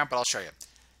program, but I'll show you.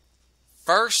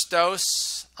 First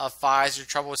dose of Pfizer,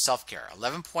 trouble with self-care,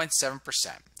 11.7%.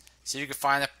 So you can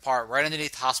find that part right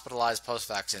underneath hospitalized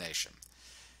post-vaccination.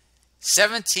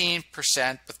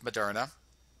 17% with Moderna.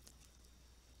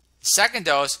 Second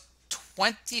dose,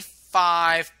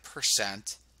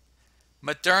 25%.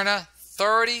 Moderna,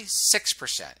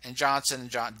 36%. And Janssen,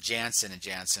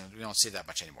 we don't see that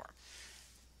much anymore.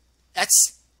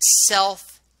 That's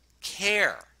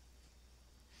self-care.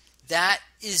 That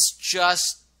is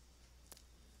just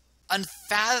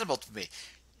unfathomable to me.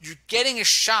 You're getting a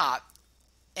shot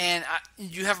and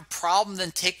you have a problem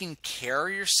then taking care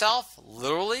of yourself,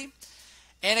 literally.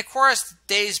 And of course,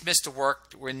 days missed to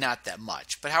work were not that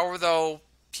much. But however, though,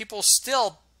 people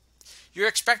still, you're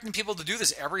expecting people to do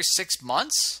this every 6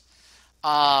 months.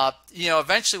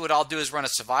 Eventually what I'll do is run a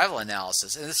survival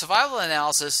analysis. And the survival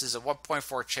analysis is a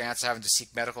 1.4 chance of having to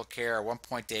seek medical care,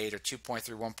 1.8 or 2.3,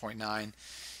 1.9.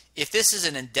 If this is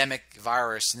an endemic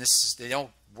virus and they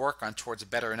don't work on towards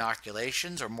better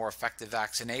inoculations or more effective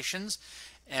vaccinations,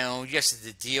 and you have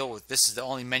to deal with this is the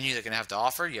only menu they're going to have to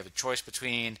offer. You have a choice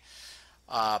between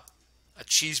a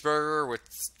cheeseburger with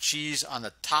cheese on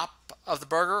the top of the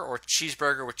burger or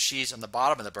cheeseburger with cheese on the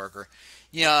bottom of the burger.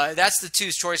 You know, that's the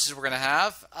two choices we're going to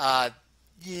have. That's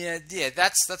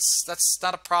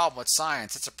not a problem with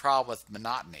science. It's a problem with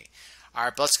monotony. All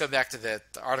right, but let's go back to the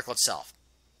article itself.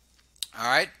 All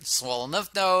right, swollen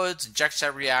lymph nodes, injection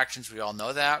site reactions, we all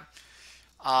know that.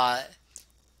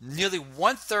 Nearly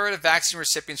 1/3 of vaccine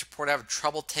recipients report having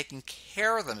trouble taking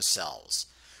care of themselves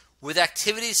with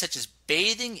activities such as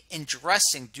bathing and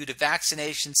dressing due to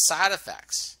vaccination side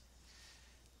effects.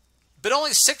 But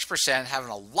only 6% having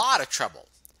a lot of trouble.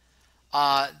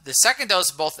 The second dose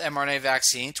of both mRNA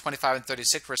vaccine, 25 and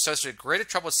 36, were associated with greater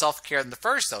trouble with self-care than the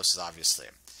first doses, obviously.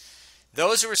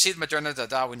 Those who received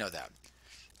Moderna, we know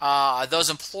that.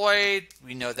 Those employed,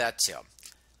 we know that too.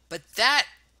 But that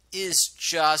is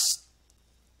just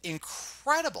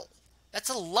incredible. That's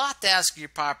a lot to ask of your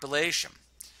population.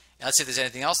 And let's see if there's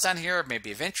anything else down here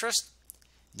maybe of interest.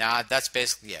 Nah, that's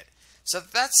basically it. So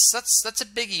that's a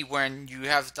biggie when you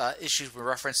have issues with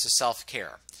reference to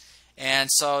self-care. And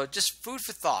so just food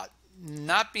for thought.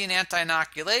 Not being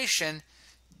anti-inoculation,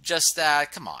 just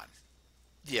that, come on.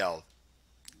 You know,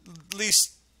 at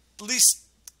least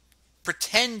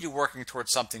pretend you're working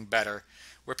towards something better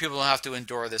where people don't have to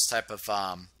endure this type of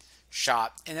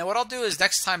shot. And then what I'll do is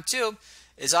next time too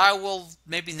is I will,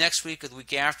 maybe next week or the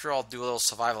week after, I'll do a little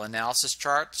survival analysis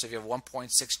chart. So if you have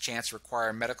 1.6 chance to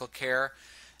require medical care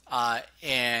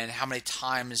and how many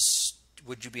times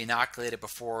would you be inoculated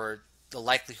before the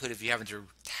likelihood of you having to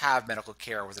have medical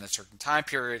care within a certain time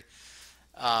period,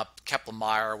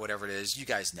 Kaplan-Meier or whatever it is, you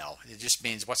guys know. It just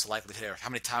means what's the likelihood, how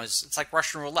many times, it's like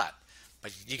Russian roulette,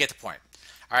 but you get the point.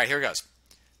 All right, here it goes.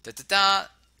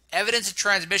 Evidence of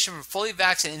transmission from fully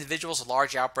vaccinated individuals, a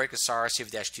large outbreak of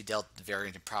SARS-CoV-2 Delta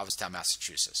variant in Provincetown,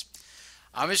 Massachusetts.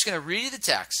 I'm just going to read you the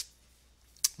text.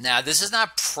 Now, this is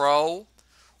not pro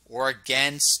or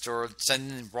against or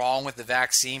something wrong with the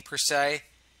vaccine per se.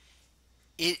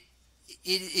 It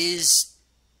is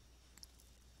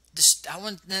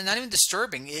not even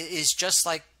disturbing. It is just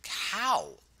like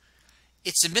how.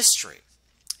 It's a mystery.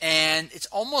 And it's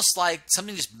almost like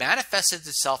something just manifested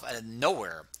itself out of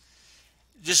nowhere.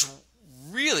 Just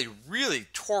really, really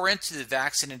tore into the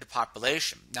vaccinated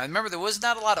population. Now, remember, there was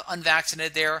not a lot of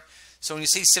unvaccinated there. So when you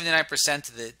see 79%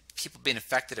 of the people being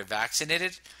affected are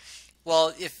vaccinated,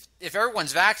 well, if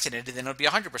everyone's vaccinated, then it'll be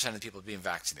 100% of the people being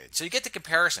vaccinated. So you get the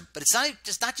comparison. But it's not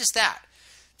just that.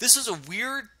 This is a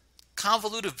weird,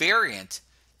 convoluted variant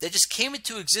that just came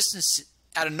into existence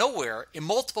out of nowhere in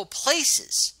multiple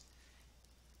places,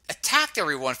 attacked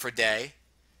everyone for a day,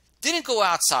 didn't go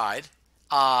outside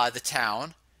the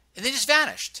town, and they just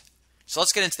vanished. So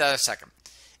let's get into that in a second.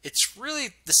 It's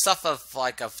really the stuff of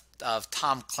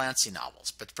Tom Clancy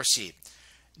novels, but to proceed.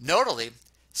 Notably,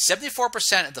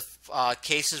 74% of the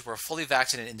cases were fully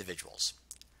vaccinated individuals.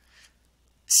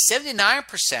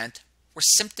 79% were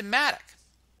symptomatic.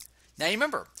 Now, you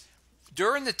remember,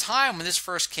 during the time when this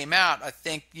first came out, I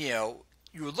think, you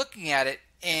were looking at it,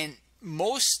 and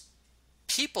most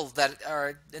people that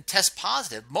are test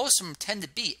positive, most of them tend to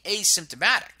be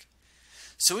asymptomatic.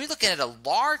 So we're looking at a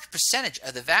large percentage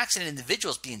of the vaccinated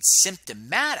individuals being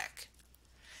symptomatic.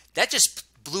 That just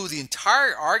blew the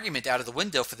entire argument out of the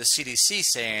window for the CDC,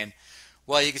 saying,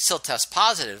 well, you can still test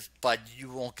positive, but you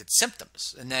won't get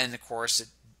symptoms. And then, of course,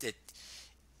 it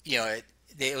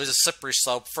was a slippery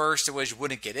slope. First, it was you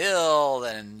wouldn't get ill,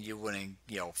 then you wouldn't,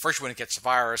 first you wouldn't get the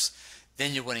virus,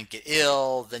 then you wouldn't get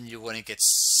ill, then you wouldn't get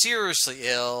seriously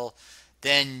ill,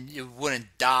 then you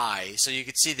wouldn't die. So you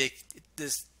could see they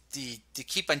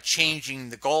keep on changing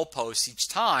the goalposts each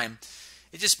time.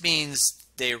 It just means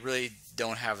they really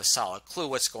don't have a solid clue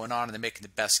what's going on, and they're making the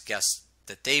best guess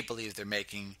that they believe they're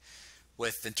making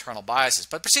with internal biases.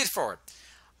 But proceed forward.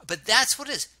 But that's what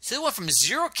it is. So they went from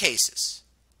 0 cases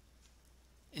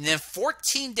in then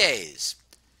 14 days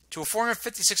to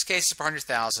 456 cases per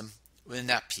 100,000 within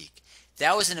that peak.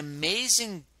 That was an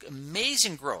amazing,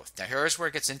 amazing growth. Now here's where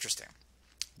it gets interesting.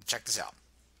 Check this out.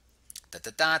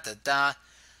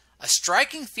 A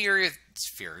striking feature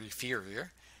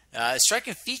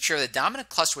of the dominant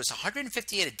cluster was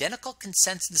 158 identical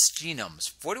consensus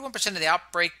genomes, 41% of the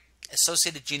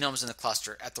outbreak-associated genomes in the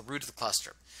cluster at the root of the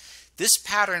cluster. This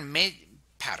pattern, many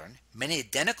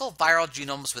identical viral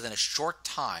genomes within a short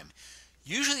time,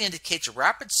 usually indicates a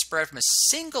rapid spread from a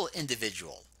single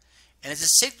individual, and is a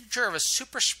signature of a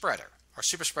super spreader or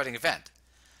super spreading event.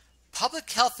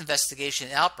 Public health investigation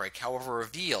and outbreak, however,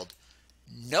 revealed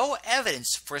no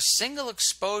evidence for a single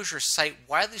exposure site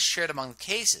widely shared among the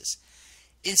cases.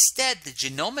 Instead, the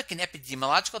genomic and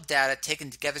epidemiological data taken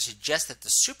together suggest that the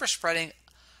super spreading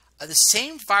the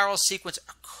same viral sequence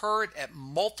occurred at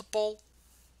multiple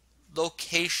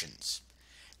locations.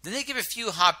 Then they give a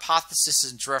few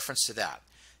hypotheses in reference to that.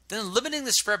 Then limiting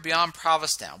the spread beyond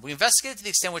Provincetown. We investigated to the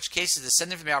extent which cases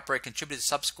descending from the outbreak contributed to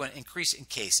subsequent increase in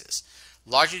cases,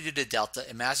 largely due to Delta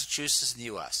in Massachusetts and the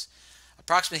U.S.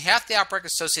 Approximately half the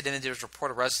outbreak-associated individuals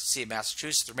reported residency in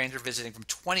Massachusetts, the remainder visiting from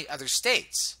 20 other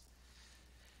states.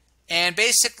 And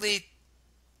basically,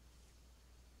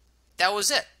 that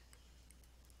was it.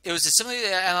 It was a similarly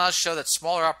analysis show that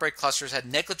smaller outbreak clusters had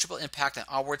negligible impact on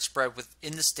onward spread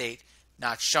within the state,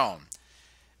 not shown.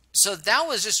 So that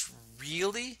was just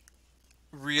really,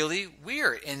 really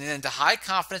weird. And then the high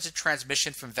confidence of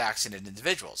transmission from vaccinated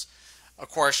individuals. Of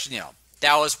course,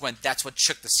 that's what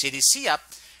shook the CDC up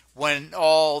when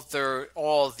all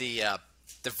the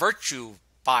virtue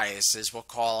biases, we'll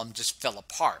call them, just fell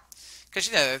apart. Because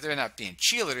they're not being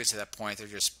cheerleaders at that point.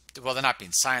 They're not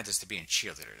being scientists. They're being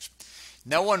cheerleaders.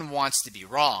 No one wants to be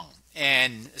wrong,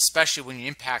 and especially when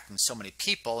you're impacting so many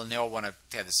people, and they all want to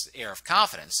have this air of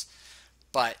confidence.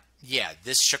 But yeah,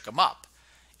 this shook them up,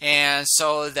 and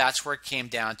so that's where it came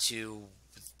down to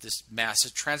this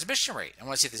massive transmission rate. I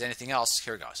want to see if there's anything else.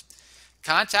 Here it goes.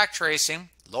 Contact tracing,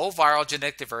 low viral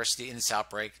genetic diversity in this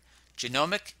outbreak,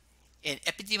 genomic and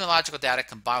epidemiological data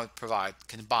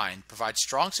combined provide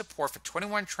strong support for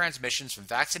 21 transmissions from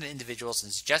vaccinated individuals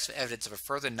and suggestive evidence of a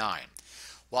further 9,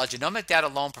 while genomic data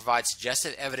alone provides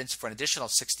suggestive evidence for an additional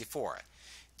 64.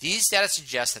 These data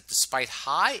suggest that despite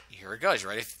high, here it goes, you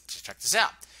ready? Check this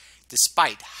out.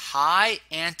 Despite high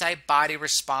antibody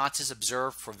responses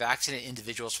observed for vaccinated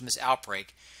individuals from this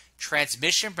outbreak,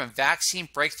 transmission from vaccine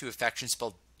breakthrough infections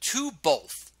to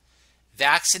both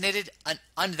vaccinated and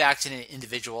unvaccinated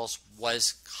individuals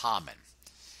was common.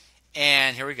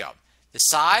 And here we go. The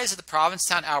size of the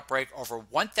Provincetown outbreak, over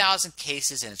 1,000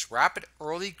 cases, and its rapid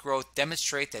early growth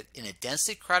demonstrate that in a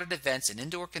densely crowded events and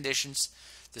indoor conditions,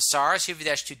 the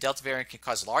SARS-CoV-2 Delta variant can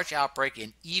cause a large outbreak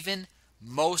in even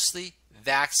mostly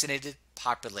vaccinated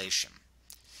population.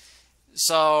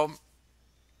 So,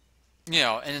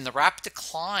 and in the rapid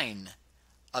decline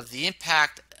of the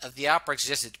impact of the outbreak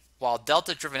suggested while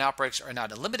Delta-driven outbreaks are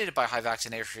not eliminated by high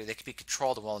vaccination rate, they can be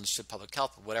controlled and well-understood public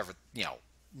health, whatever, no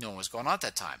one was going on at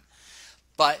that time.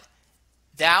 But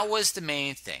that was the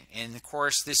main thing. And, of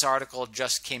course, this article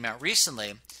just came out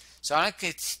recently. So I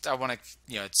want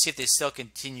to, see if they still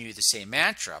continue the same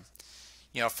mantra.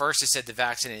 First it said the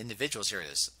vaccinated individuals, here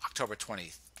it is, October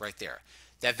 20th, right there,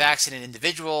 that vaccinated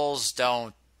individuals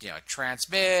don't,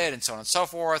 transmit and so on and so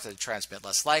forth, or transmit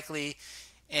less likely.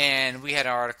 And we had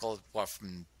an article,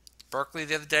 from Berkeley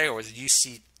the other day, or was it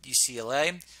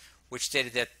UCLA, which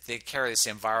stated that they carry the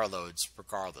same viral loads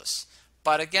regardless.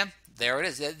 But again, there it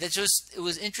is. It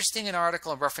was interesting, an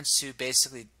article in reference to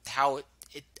basically how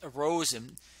it rose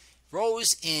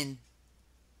in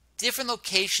different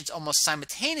locations almost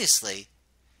simultaneously,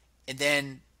 and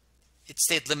then it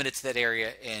stayed limited to that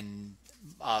area and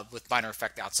with minor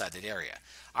effect outside that area.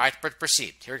 All right, but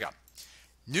proceed. Here we go.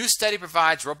 New study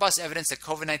provides robust evidence that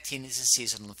COVID-19 is a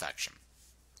seasonal infection.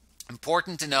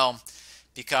 Important to know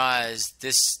because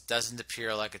this doesn't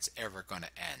appear like it's ever going to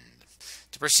end.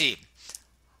 To proceed,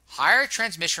 higher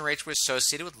transmission rates were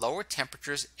associated with lower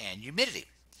temperatures and humidity.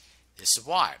 This is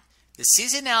why. The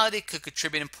seasonality could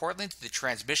contribute importantly to the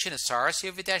transmission of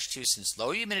SARS-CoV-2 since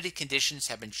low humidity conditions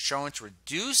have been shown to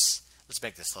reduce, let's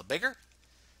make this a little bigger,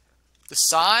 the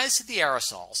size of the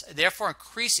aerosols and therefore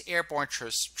increase airborne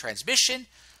transmission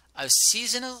of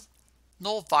seasonal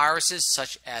viruses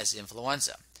such as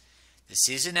influenza. The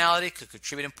seasonality could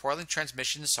contribute importantly to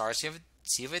transmission of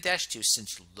SARS-CoV-2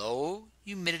 since low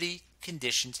humidity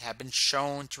conditions have been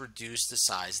shown to reduce the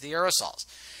size of the aerosols.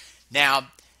 Now,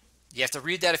 you have to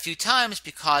read that a few times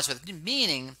because what it's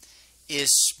meaning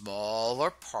is smaller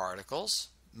particles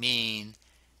mean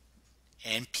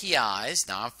NPIs,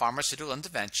 non-pharmaceutical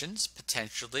interventions,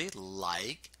 potentially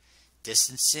like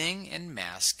distancing and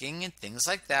masking and things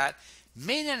like that,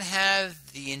 may not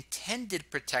have the intended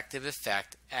protective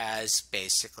effect as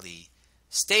basically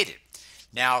stated.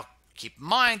 Now, keep in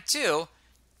mind too,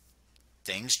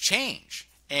 things change.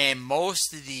 And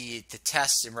most of the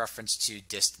tests in reference to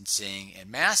distancing and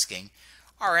masking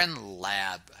are in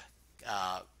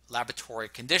laboratory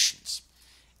conditions.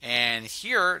 And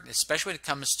here, especially when it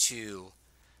comes to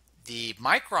the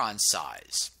micron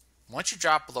size, once you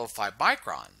drop below 5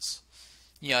 microns,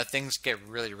 things get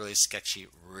really, really sketchy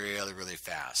really, really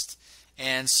fast.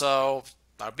 And so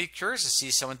I'd be curious to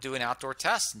see someone do an outdoor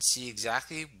test and see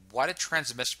exactly what a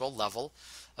transmissible level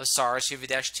of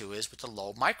SARS-CoV-2 is with the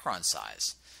low micron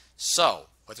size. So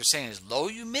what they're saying is low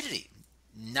humidity,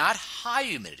 not high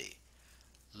humidity.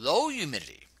 Low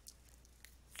humidity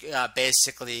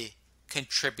basically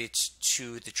contributes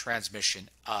to the transmission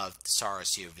of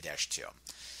SARS-CoV-2.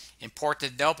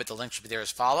 Important to note, but the link should be there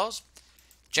as follows.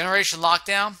 Generation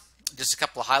lockdown, just a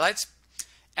couple of highlights.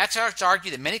 Experts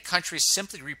argue that many countries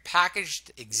simply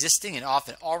repackaged existing and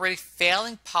often already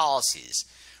failing policies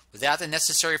without the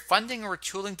necessary funding or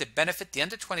tooling to benefit the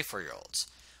under 24-year-olds,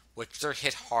 which they're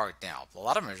hit hard now. A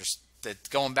lot of them are just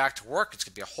going back to work. It's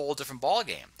going to be a whole different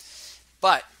ballgame.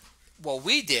 But what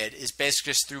we did is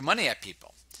basically just threw money at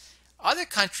people. Other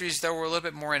countries, though, were a little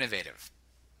bit more innovative.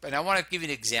 And I want to give you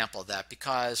an example of that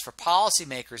because for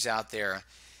policymakers out there,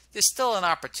 there's still an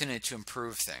opportunity to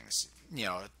improve things.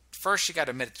 First you got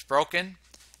to admit it's broken,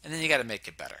 and then you got to make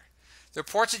it better. The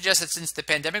report suggests that since the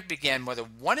pandemic began, more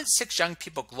than 1 in 6 young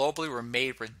people globally were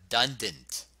made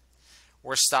redundant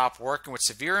or stopped working with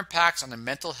severe impacts on their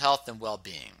mental health and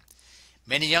well-being.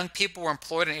 Many young people were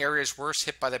employed in areas worst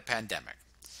hit by the pandemic.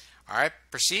 All right,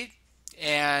 proceed.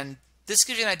 And this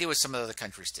gives you an idea what some of the other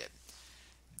countries did.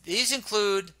 These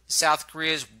include South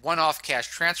Korea's one-off cash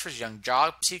transfers, young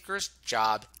job seekers,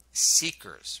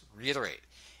 reiterate,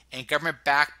 and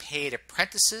government-backed paid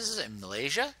apprentices in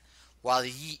Malaysia, while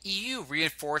the EU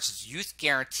reinforced its youth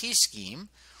guarantee scheme,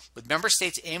 with member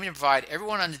states aiming to provide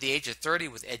everyone under the age of 30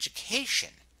 with education,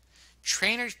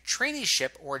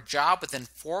 traineeship, or a job within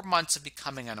 4 months of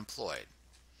becoming unemployed.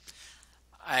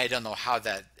 I don't know how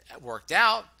that worked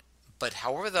out, but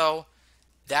however, though,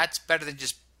 that's better than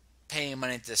just paying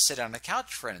money to sit on the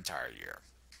couch for an entire year.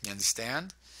 You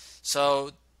understand?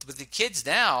 So with the kids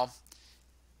now,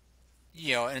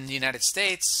 in the United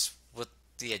States, with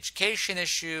the education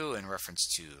issue in reference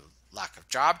to lack of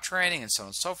job training and so on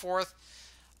and so forth,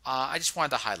 I just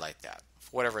wanted to highlight that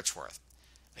for whatever it's worth.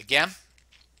 Again,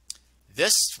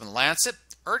 this from the Lancet: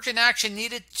 urgent action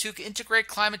needed to integrate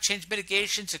climate change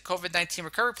mitigation to COVID-19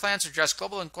 recovery plans to address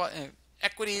global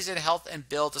inequities in health and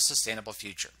build a sustainable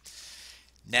future.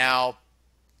 Now,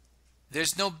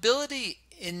 there's nobility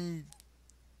in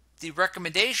the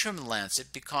recommendation from the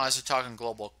Lancet because they're talking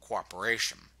global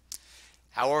cooperation.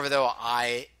 However, though,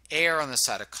 I err on the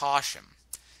side of caution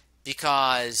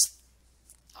because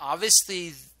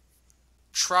obviously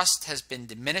trust has been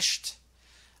diminished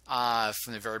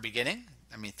from the very beginning.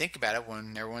 I mean, think about it.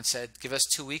 When everyone said, give us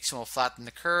 2 weeks and we'll flatten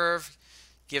the curve,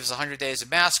 give us 100 days of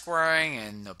mask wearing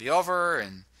and it'll be over,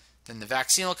 and then the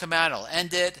vaccine will come out and it'll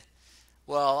end it.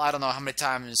 Well, I don't know how many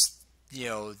times,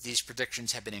 these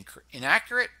predictions have been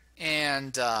inaccurate.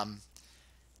 And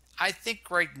I think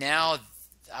right now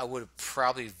I would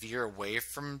probably veer away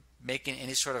from making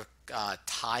any sort of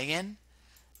tie-in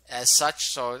as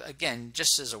such. So again,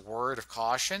 just as a word of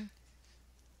caution,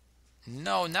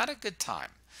 no, not a good time.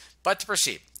 But to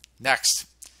proceed, next,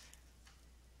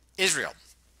 Israel.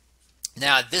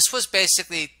 Now, this was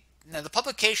basically, the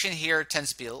publication here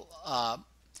tends to be, I'm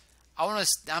not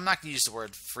going to use the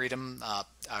word freedom,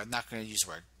 I'm not going to use the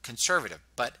word conservative,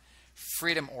 but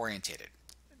freedom orientated.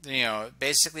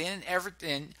 Basically in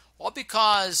everything, all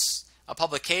because a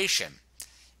publication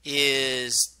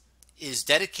is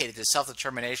dedicated to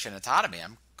self-determination and autonomy,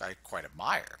 I quite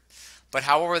admire. But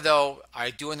however, though,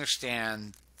 I do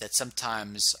understand that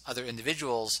sometimes other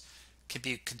individuals can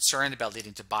be concerned about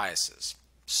leading to biases.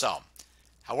 So,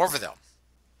 however, though,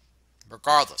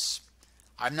 regardless,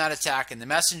 I'm not attacking the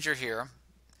messenger here,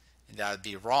 and that would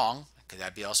be wrong, because that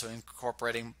would be also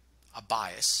incorporating a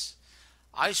bias.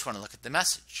 I just want to look at the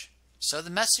message. So the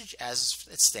message as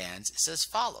it stands is as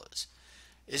follows.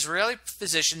 Israeli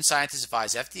physician scientists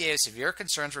advise FDA of severe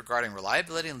concerns regarding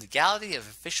reliability and legality of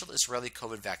official Israeli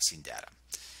COVID vaccine data.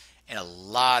 And a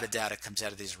lot of data comes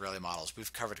out of these Israeli models.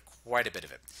 We've covered quite a bit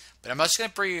of it. But I'm also going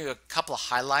to bring you a couple of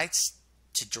highlights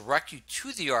to direct you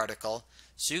to the article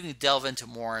so you can delve into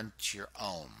more into your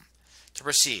own. To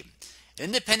proceed, an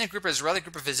independent group, Israeli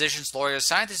group of physicians, lawyers,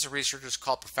 scientists, and researchers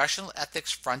called Professional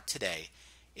Ethics Front today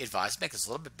advised, make this a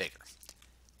little bit bigger,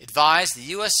 advised the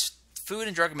U.S. Food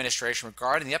and Drug Administration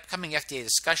regarding the upcoming FDA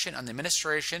discussion on the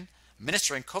administering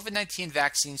COVID-19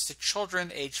 vaccines to children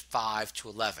aged 5 to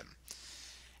 11.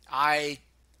 It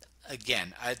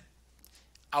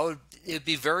would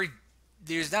be very,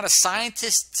 there's not a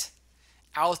scientist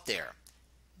out there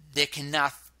that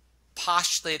cannot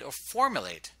postulate or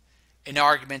formulate an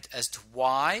argument as to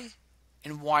why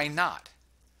and why not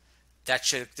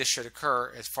this should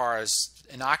occur as far as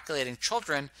inoculating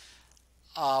children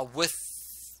with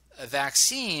a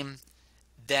vaccine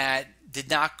that did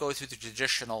not go through the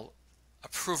traditional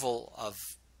approval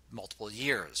of multiple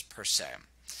years per se.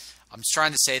 I'm just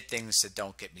trying to say things that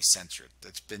don't get me censored.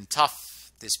 It's been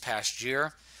tough this past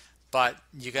year, but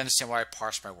you can understand why I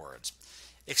parse my words.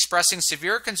 Expressing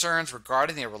severe concerns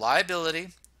regarding the reliability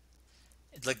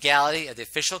legality of the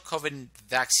official COVID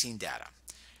vaccine data.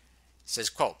 It says,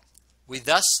 quote, "We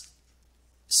thus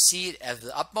see it as of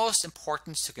the utmost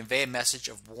importance to convey a message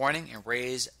of warning and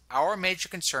raise our major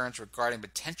concerns regarding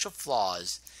potential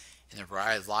flaws in the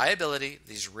reliability of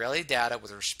the Israeli data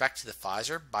with respect to the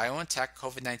Pfizer-BioNTech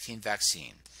COVID-19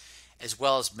 vaccine, as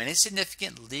well as many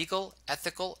significant legal,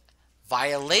 ethical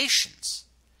violations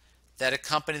that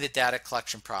accompany the data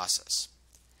collection process."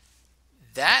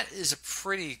 That is a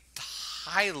pretty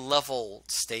high-level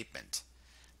statement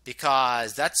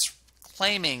because that's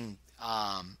claiming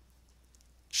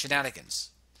shenanigans,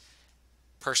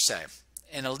 per se,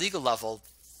 and a legal level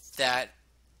that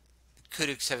could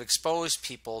have exposed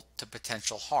people to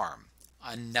potential harm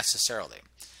unnecessarily.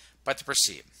 But to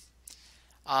proceed.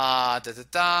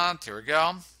 Here we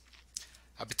go.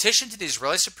 A petition to the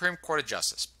Israeli Supreme Court of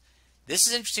Justice. This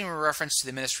is interesting in reference to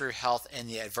the Ministry of Health and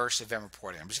the adverse event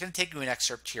reporting. I'm just going to take you an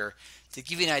excerpt here to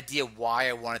give you an idea why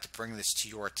I wanted to bring this to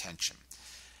your attention.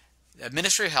 The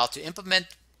Ministry of Health to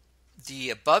implement the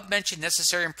above-mentioned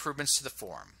necessary improvements to the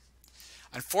form.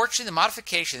 Unfortunately, the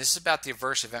modification, this is about the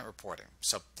adverse event reporting,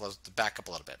 so let's back up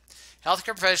a little bit.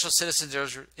 Healthcare professionals, citizens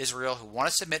of Israel who want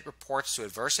to submit reports to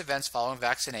adverse events following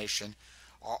vaccination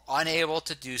are unable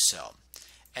to do so,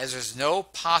 as there's no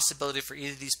possibility for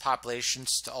either of these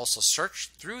populations to also search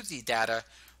through the data,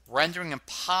 rendering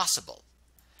impossible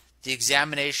the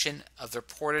examination of the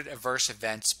reported adverse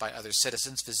events by other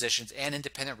citizens, physicians, and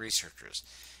independent researchers.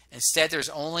 Instead, there's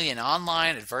only an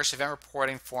online adverse event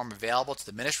reporting form available to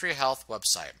the Ministry of Health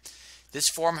website. This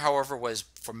form, however, was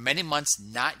for many months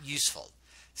not useful.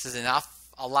 This does not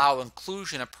allow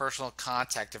inclusion of personal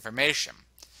contact information.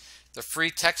 The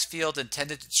free text field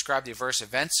intended to describe the adverse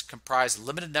events comprised a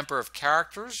limited number of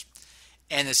characters,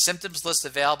 and the symptoms list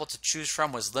available to choose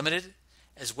from was limited,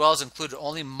 as well as included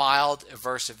only mild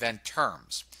adverse event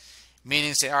terms.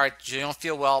 Meaning, say, all right, you don't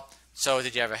feel well, so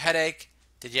did you have a headache?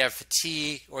 Did you have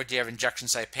fatigue, or do you have injection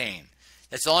site pain?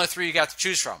 That's the only three you got to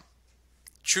choose from.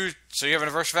 So you have an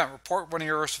adverse event, report one of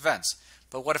your adverse events.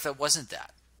 But what if it wasn't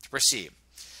that? To proceed.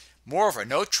 Moreover,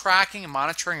 no tracking and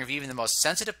monitoring of even the most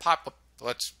sensitive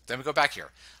then we go back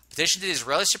here. Petition to the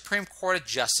Israeli Supreme Court of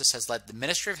Justice has led the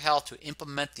Ministry of Health to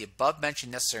implement the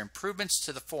above-mentioned necessary improvements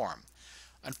to the form.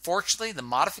 Unfortunately, the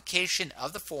modification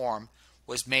of the form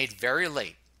was made very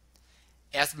late,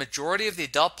 after the majority of the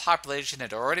adult population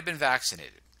had already been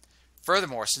vaccinated.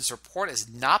 Furthermore, since the report is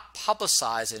not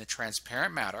publicized in a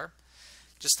transparent manner,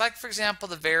 just like, for example,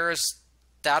 the VAERS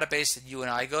database that you and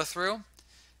I go through,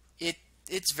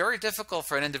 it's very difficult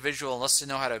for an individual, unless they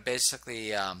know how to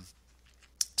basically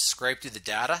scrape through the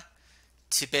data,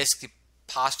 to basically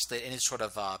postulate any sort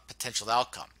of potential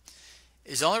outcome.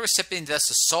 Is only recipient that's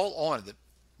the sole owner, the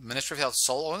Ministry of Health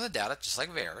sole owner of the data, just like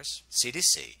VAERS,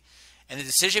 CDC, and the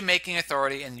decision-making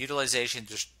authority and utilization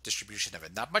distribution of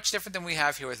it. Not much different than we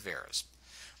have here with VAERS.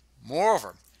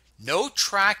 Moreover, no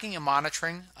tracking and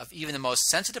monitoring of even the most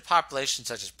sensitive populations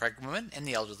such as pregnant women and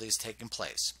the elderly is taking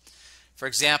place. For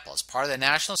example, as part of the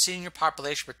National Senior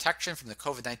Population Protection from the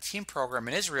COVID-19 program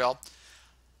in Israel,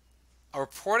 a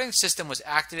reporting system was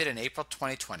activated in April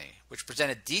 2020, which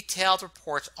presented detailed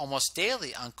reports almost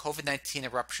daily on COVID-19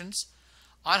 eruptions,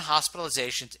 on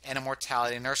hospitalizations, and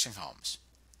mortality in nursing homes.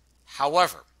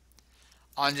 However,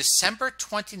 on December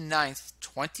 29,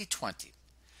 2020,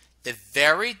 the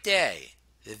very day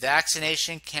the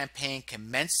vaccination campaign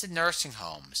commenced in nursing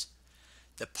homes,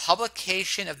 the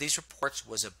publication of these reports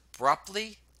was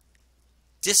abruptly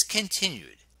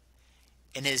discontinued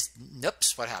and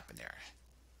what happened there?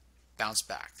 Bounced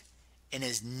back. And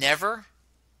has never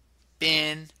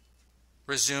been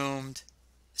resumed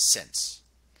since.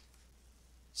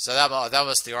 So that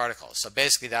was the article. So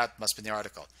basically that must have been the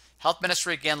article. Health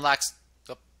Ministry again lacks,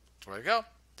 where we go?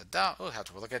 Oh, have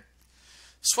to look at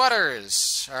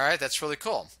sweaters. All right, that's really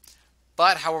cool.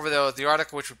 But, however, though, the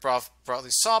article which we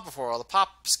broadly saw before all the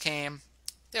pops came,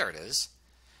 there it is.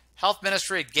 Health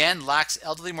Ministry again lacks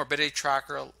elderly morbidity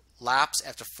tracker lapse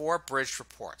after 4 bridged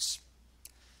reports.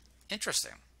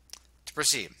 Interesting. To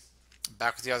proceed,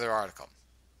 back with the other article.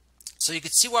 So you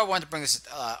can see why I wanted to bring this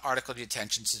article to your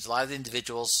attention, since a lot of the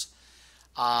individuals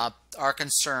are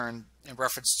concerned in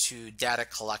reference to data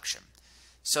collection.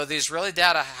 So the Israeli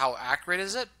data, how accurate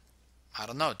is it? I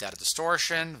don't know. Data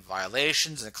distortion,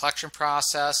 violations in the collection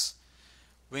process.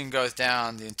 We can go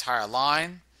down the entire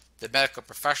line. The medical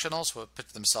professionals who have put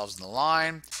themselves in the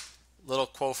line. Little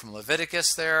quote from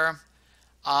Leviticus there.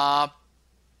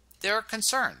 They're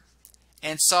concerned.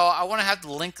 And so I want to have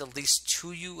the link at least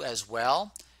to you as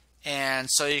well. And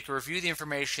so you can review the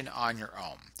information on your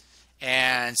own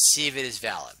and see if it is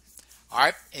valid. All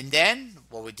right. And then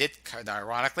what we did,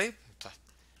 ironically,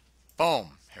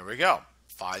 Boom, here we go.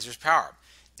 Pfizer's power.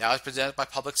 That was presented by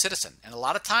Public Citizen. And a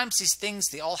lot of times these things,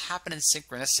 they all happen in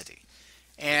synchronicity.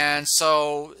 And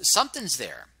so something's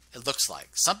there, it looks like.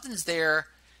 Something's there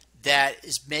that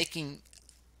is making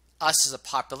us as a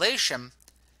population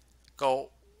go,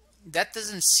 that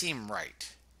doesn't seem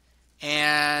right.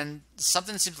 And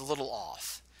something seems a little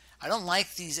off. I don't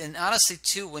like these. And honestly,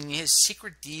 too, when you have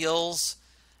secret deals,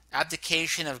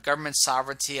 abdication of government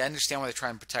sovereignty, I understand why they're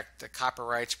trying to protect the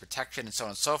copyrights, protection, and so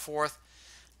on and so forth.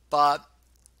 But,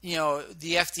 you know,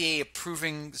 the FDA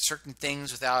approving certain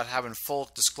things without having full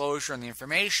disclosure on the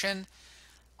information,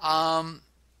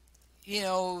 you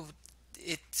know,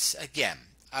 it's, again,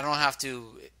 I don't have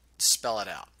to spell it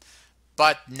out.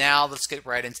 But now let's get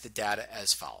right into the data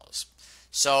as follows.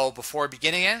 So before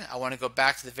beginning it, I want to go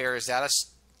back to the VAERS data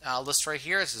list right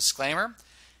here as a disclaimer.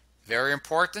 Very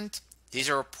important. These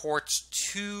are reports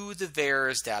to the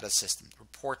VAERS data system.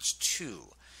 Reports to.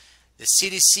 The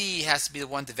CDC has to be the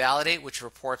one to validate which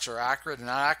reports are accurate and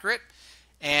not accurate.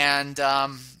 And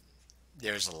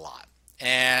there's a lot.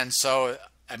 And so,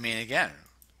 I mean, again,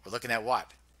 we're looking at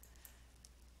what?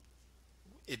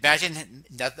 Imagine,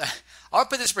 I'll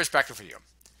put this in perspective for you.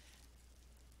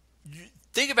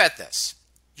 Think about this.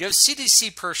 You have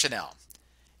CDC personnel.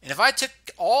 And if I took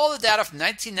all the data from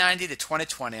 1990 to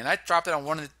 2020 and I dropped it on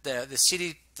one of the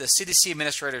CDC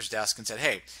administrator's desk and said,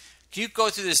 hey, can you go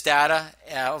through this data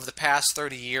over the past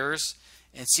 30 years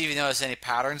and see if you notice any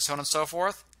patterns, so on and so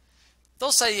forth?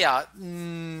 They'll say, yeah,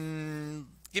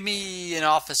 give me an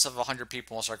office of 100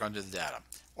 people and we'll start going through the data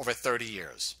over 30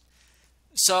 years.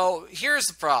 So here's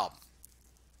the problem.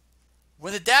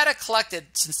 When the data collected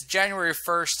since January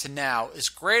 1st to now is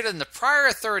greater than the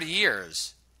prior 30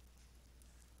 years,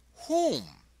 whom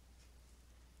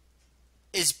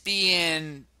is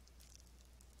being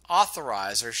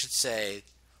authorized, or I should say,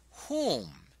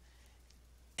 whom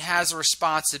has a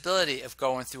responsibility of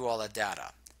going through all that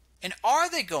data? And are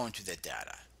they going through that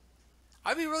data?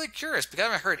 I'd be really curious because I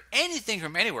haven't heard anything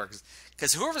from anywhere.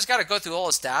 Because whoever's got to go through all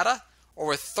this data,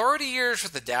 over 30 years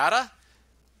worth of data,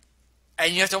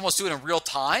 and you have to almost do it in real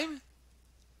time?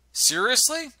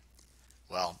 Seriously?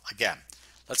 Well, again,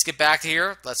 let's get back to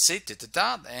here. Let's see. And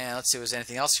let's see if there's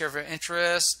anything else here of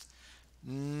interest.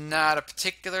 Not a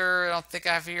particular, I don't think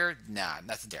I have here. Nah,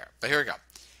 nothing there. But here we go.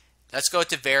 Let's go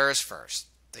to VAERS first.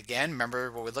 Again,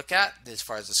 remember what we look at as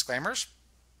far as disclaimers.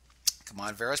 Come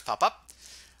on, VAERS, pop up.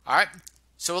 All right.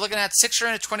 So we're looking at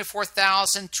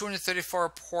 624,234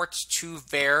 reports to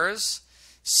VAERS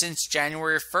since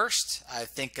January 1st, I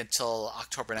think until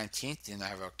October 19th. And I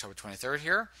have October 23rd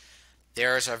here.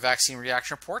 There's our vaccine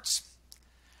reaction reports.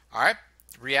 All right.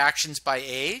 Reactions by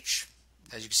age.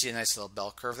 As you can see, a nice little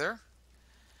bell curve there.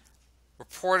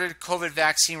 Reported COVID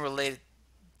vaccine related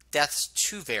deaths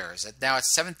to VAERS. Now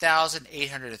it's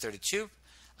 7,832.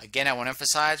 Again, I want to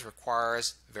emphasize,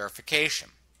 requires verification.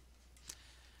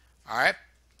 All right.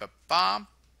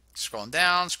 Scrolling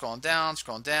down, scrolling down,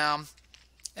 scrolling down.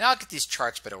 And I'll get these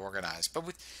charts better organized. But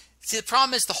see, the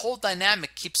problem is the whole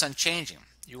dynamic keeps on changing.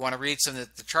 You want to read some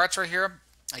of the charts right here.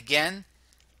 Again,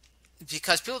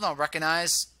 because people don't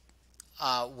recognize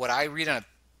what I read on a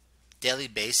daily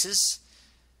basis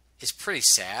is pretty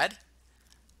sad.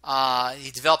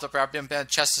 He developed a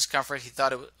chest discomfort. He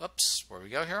thought it was, oops, where we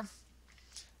go here?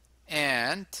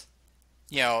 And,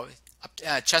 you know,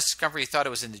 chest discomfort, he thought it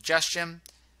was indigestion.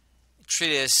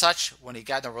 Treated as such. When he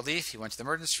got no relief, he went to the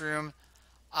emergency room.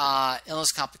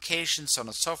 Illness complications, so on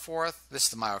and so forth. This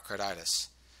is the myocarditis.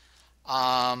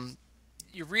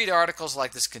 You read articles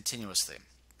like this continuously.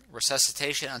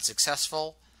 Resuscitation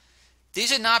unsuccessful.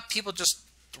 These are not people just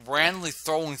randomly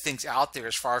throwing things out there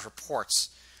as far as reports.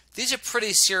 These are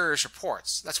pretty serious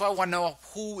reports. That's why I want to know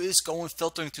who is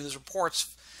filtering through these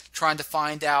reports, trying to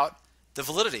find out the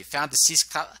validity. Found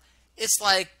deceased. It's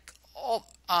like,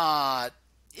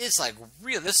 it's like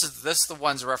real. This is the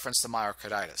ones reference to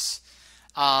myocarditis.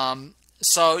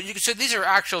 So you can see these are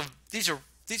actual. These are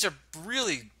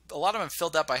really a lot of them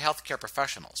filled out by healthcare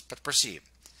professionals. But proceed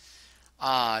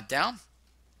down.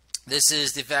 This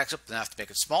is the vaccine. I have to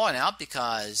make it smaller now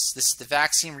because this is the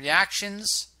vaccine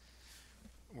reactions.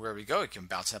 Where we go, we can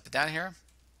bounce up and down here.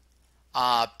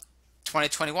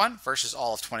 2021 versus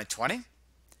all of 2020.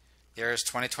 There's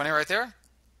 2020 right there.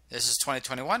 This is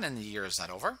 2021, and the year is not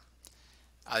over.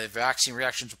 The vaccine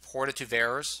reactions reported to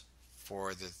VAERS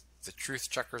for the truth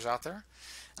checkers out there.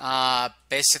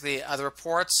 Basically, other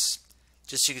reports,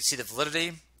 just so you can see the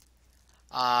validity.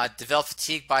 Developed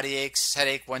fatigue, body aches,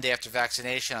 headache 1 day after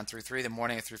vaccination on 3/3, the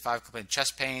morning at 3/5, complete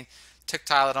chest pain. Took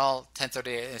Tylenol,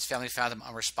 10:38, and his family found him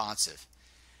unresponsive.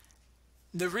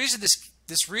 The reason this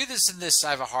I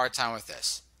have a hard time with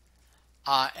this.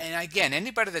 And again,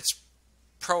 anybody that's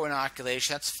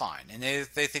pro-inoculation, that's fine. And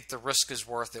they think the risk is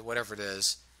worth it, whatever it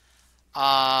is.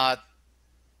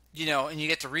 You know, and you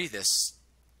get to read this.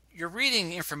 You're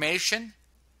reading information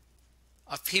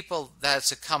of people that have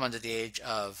succumbed under the age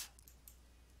of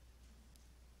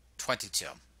 22.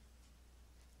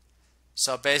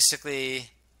 So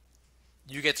basically,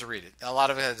 you get to read it. A lot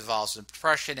of it involves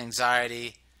depression,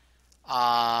 anxiety.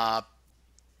 You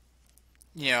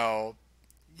know,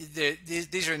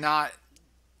 these are not,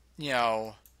 you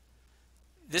know,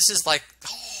 this is like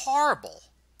horrible.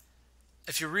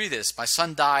 If you read this, my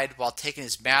son died while taking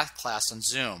his math class on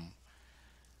Zoom.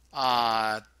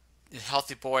 A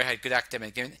healthy boy, had good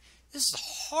academic. This is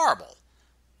horrible.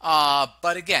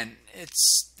 But again,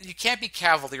 you can't be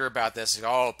cavalier about this.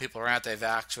 Oh, people are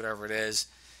anti-vax, whatever it is.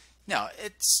 No,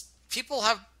 people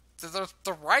have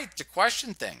the right to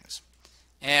question things.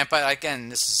 But again,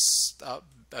 this is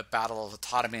a battle of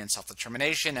autonomy and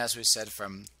self-determination, as we said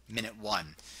from minute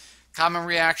one. Common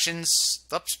reactions.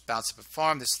 Oops, bounce up and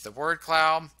form. This is the word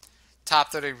cloud.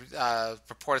 Top 30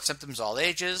 reported symptoms, all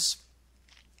ages.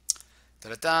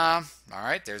 All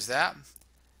right, there's that.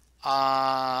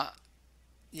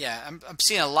 Yeah, I'm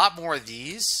seeing a lot more of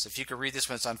these. If you could read this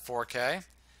when it's on 4K.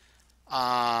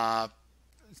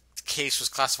 Case was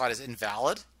classified as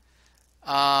invalid.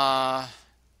 But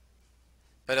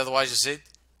otherwise, you see,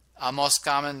 most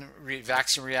common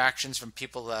vaccine reactions from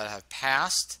people that have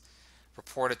passed,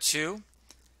 reported to.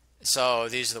 So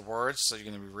these are the words, so you're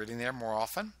going to be reading there more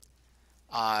often.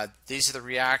 These are the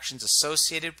reactions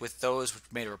associated with those which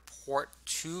made a report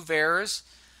to VAERS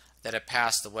that have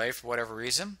passed away for whatever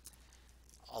reason.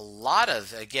 A lot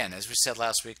of, again, as we said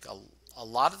last week, a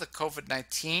lot of the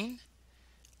COVID-19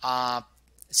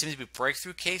 seems to be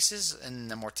breakthrough cases in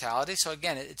the mortality. So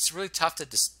again, it's really tough to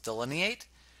delineate,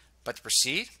 but to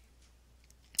proceed.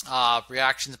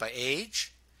 Reactions by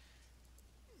age.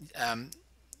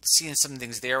 Seeing some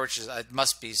things there, which is it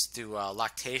must be through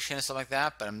lactation and stuff like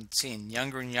that, but I'm seeing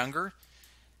younger and younger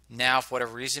now for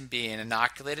whatever reason being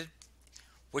inoculated,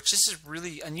 which this is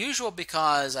really unusual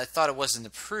because I thought it wasn't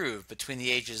approved between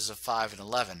the ages of 5 and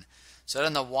 11. So I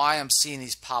don't know why I'm seeing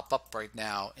these pop up right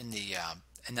now in the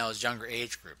in those younger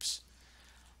age groups.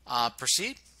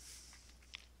 Proceed.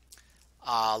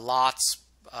 Lots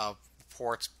of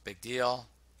reports, big deal.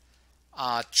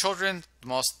 Children,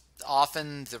 most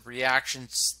often the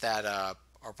reactions that are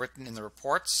written in the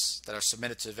reports that are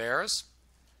submitted to VAERS.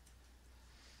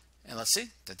 And let's see.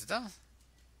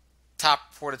 Top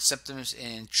reported symptoms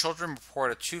in children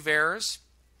reported to VAERS.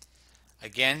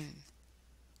 Again,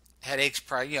 headaches,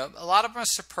 probably, a lot of them are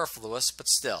superfluous, but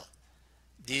still,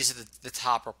 these are the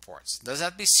top reports. It doesn't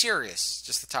have to be serious,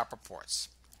 just the top reports.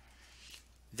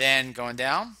 Then going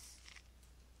down.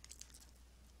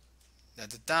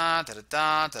 Just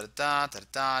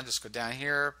go down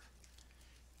here.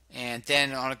 And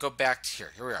then I want to go back to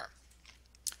here. Here we are.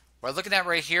 What we're looking at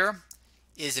right here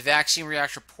is the vaccine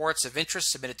reaction reports of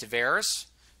interest submitted to VAERS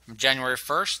from January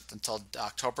 1st until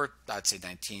October, I'd say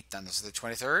 19th, and this is the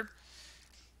 23rd.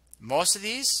 Most of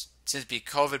these seem to be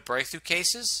COVID breakthrough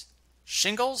cases,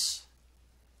 shingles,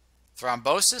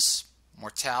 thrombosis,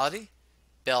 mortality,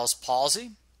 Bell's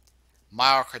palsy,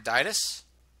 myocarditis,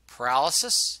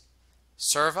 paralysis,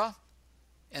 SERVA,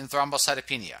 and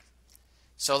thrombocytopenia.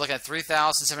 So looking at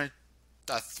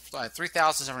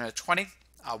 3,720.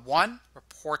 One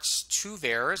reports to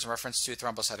VAERS in reference to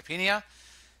thrombocytopenia.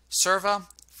 SERVA,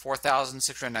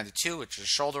 4,692, which is a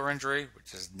shoulder injury,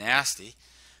 which is nasty.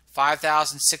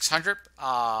 5,600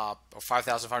 or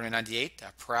 5,598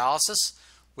 paralysis,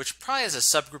 which probably is a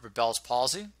subgroup of Bell's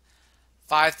palsy.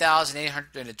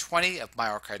 5,820 of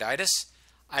myocarditis.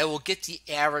 I will get the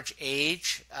average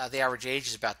age. The average age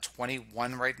is about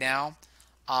 21 right now,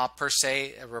 per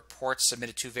se. Reports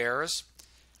submitted to VAERS.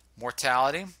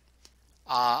 Mortality.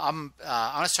 I'm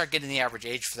going to start getting the average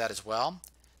age for that as well.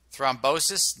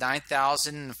 Thrombosis,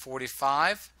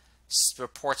 9,045.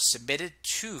 Reports submitted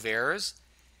to VAERS.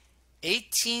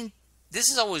 This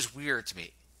is always weird to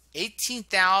me.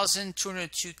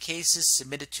 18,202 cases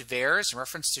submitted to VAERS in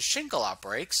reference to shingle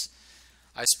outbreaks.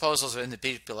 I suppose those are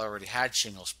individuals who already had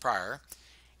shingles prior.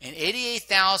 And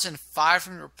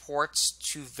 88,500 reports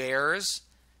to VAERS.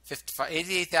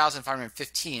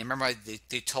 88,515. Remember,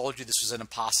 they told you this was an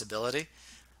impossibility.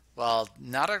 Well,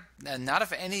 not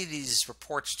if any of these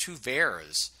reports to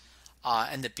VAERS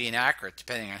end up being accurate,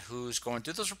 depending on who's going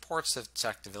through those reports to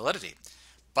check the validity.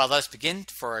 But let's begin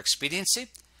for expediency.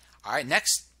 All right,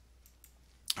 next,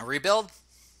 a rebuild.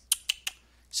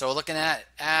 So we're looking at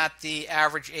the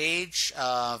average age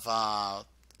of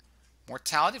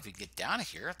mortality. If we get down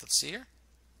here, let's see here.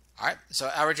 All right, so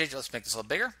average age, let's make this a little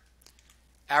bigger.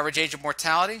 Average age of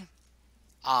mortality,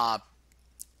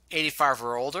 85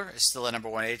 or older is still the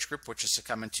 #1 age group, which is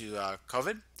succumbing to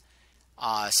COVID.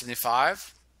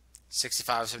 75,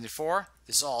 65, 74.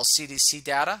 This is all CDC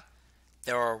data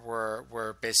that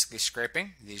we're basically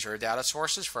scraping. These are data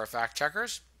sources for our fact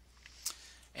checkers.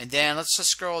 And then let's just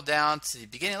scroll down to the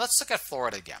beginning. Let's look at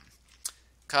Florida again.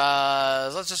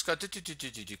 Because let's just go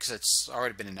because it's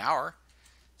already been an hour.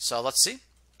 So let's see.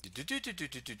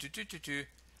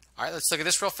 All right, let's look at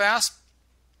this real fast.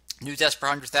 New deaths per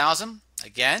 100,000.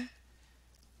 Again,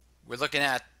 we're looking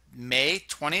at May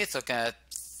 20th, looking at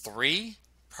 3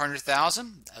 per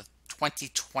 100,000 of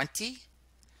 2020.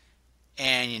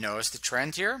 And you notice the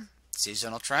trend here,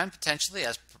 seasonal trend potentially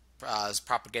as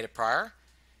propagated prior,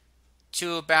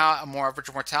 to about a more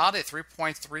average mortality of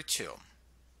 3.32.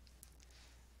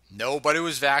 Nobody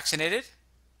was vaccinated.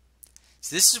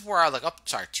 So this is where I look up,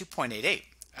 2.88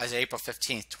 as of April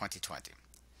 15th, 2020.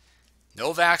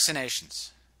 No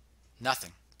vaccinations.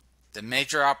 Nothing. The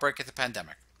major outbreak of the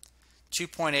pandemic.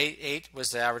 2.88 was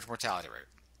the average mortality rate.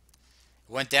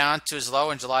 It went down to as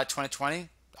low in July 2020,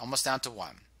 almost down to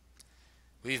 1.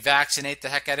 We vaccinate the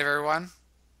heck out of everyone,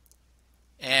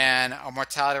 and our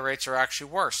mortality rates are actually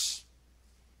worse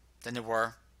than they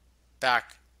were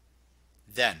back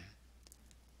then.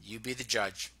 You be the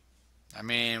judge. I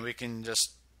mean, we can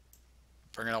just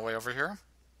bring it all the way over here.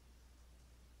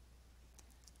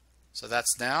 So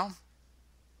that's now.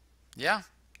 Yeah,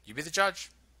 you be the judge.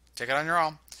 Take it on your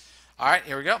own. All right,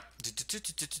 here we go.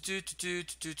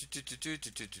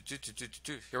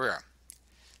 Here we are.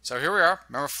 So here we are.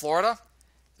 Remember Florida?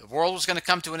 The world was going to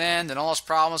come to an end, and all those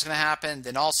problems were going to happen.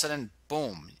 Then all of a sudden,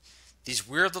 boom, these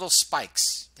weird little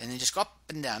spikes, and they just go up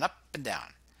and down, up and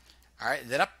down. All right,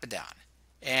 then up and down.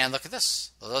 And look at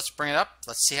this. Let's bring it up.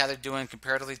 Let's see how they're doing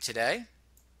comparatively today.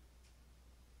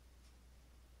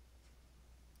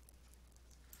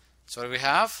 So what do we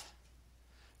have?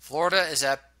 Florida is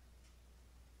at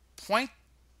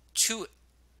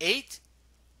 0.28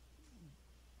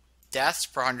 deaths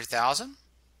per 100,000.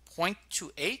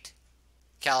 0.28.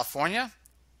 California,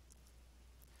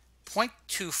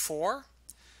 0.24.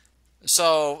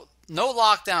 So no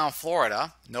lockdown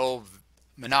Florida, no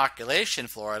inoculation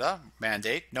Florida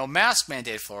mandate, no mask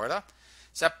mandate Florida.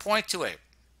 It's at 0.28.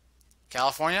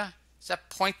 California, it's at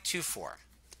 0.24. All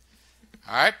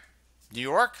right, New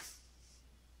York,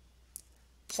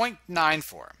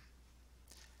 0.94.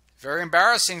 Very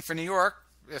embarrassing for New York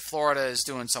if Florida is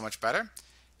doing so much better.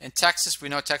 In Texas, we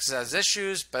know Texas has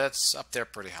issues, but it's up there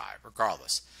pretty high,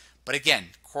 regardless. But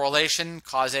again, correlation,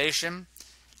 causation,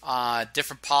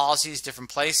 different policies,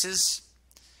 different places.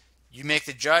 You make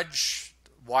the judge.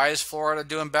 Why is Florida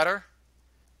doing better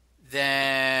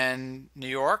than New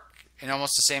York and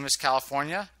almost the same as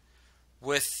California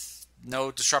with no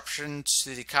disruptions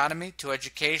to the economy, to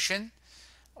education,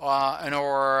 and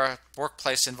or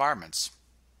workplace environments?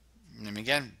 And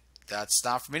again, that's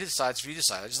not for me to decide. It's for you to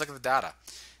decide. I just look at the data.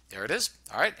 There it is.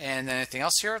 All right. And anything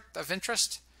else here of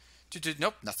interest?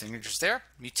 Nope, nothing of interest there.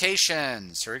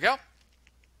 Mutations. Here we go. I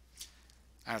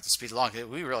don't have to speed along.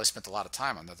 We really spent a lot of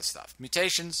time on other stuff.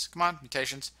 Mutations. Come on,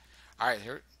 mutations. All right,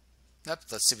 here. Yep,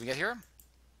 let's see if we get here.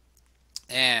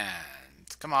 And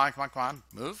come on, come on, come on.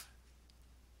 Move.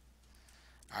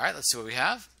 All right, let's see what we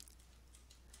have.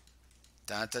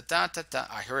 Dun, dun, dun, dun, dun.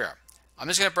 All right, here we are. I'm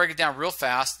just going to break it down real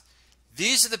fast.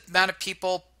 These are the amount of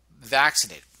people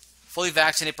vaccinated. Fully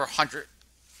vaccinated per 100.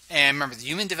 And remember,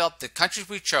 the countries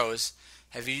we chose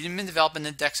have a human development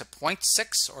index of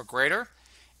 0.6 or greater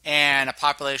and a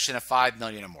population of 5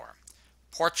 million or more.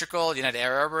 Portugal, United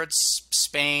Arab Emirates,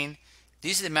 Spain,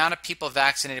 these are the amount of people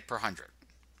vaccinated per 100.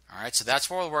 All right, so that's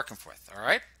what we're working with. All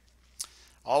right,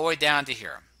 all the way down to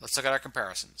here. Let's look at our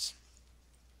comparisons.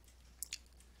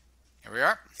 Here we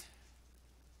are.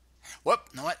 Whoop,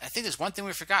 you know what? I think there's one thing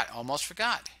we forgot. Almost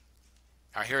forgot.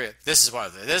 All right, here we go. This is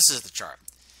the chart.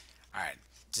 All right,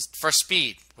 just for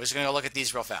speed, we're just going to look at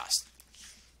these real fast.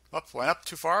 Whoop, went up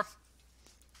too far.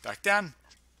 Back down.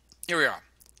 Here we are.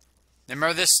 Now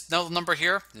remember this number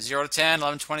here, 0 to 10,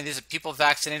 11, 20. These are people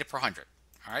vaccinated per 100.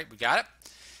 All right, we got it.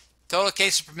 Total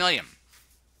cases per million.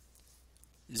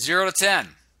 0 to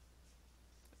 10.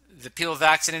 The people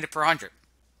vaccinated per 100.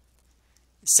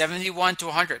 71 to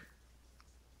 100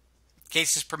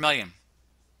 cases per million.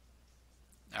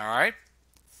 All right.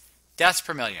 Deaths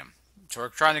per million. So we're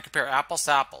trying to compare apples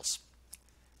to apples.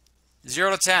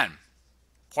 0 to 10,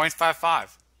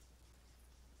 0.55.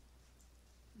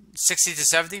 60 to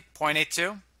 70,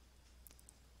 0.82.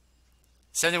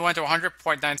 71 to 100,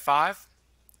 0.95.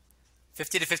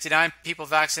 50 to 59 people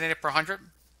vaccinated per 100,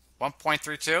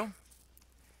 1.32.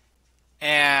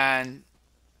 And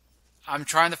I'm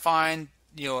trying to find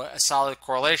a solid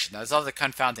correlation. Now, there's other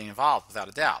confounding involved, without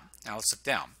a doubt. Now let's look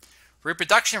down.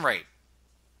 Reproduction rate.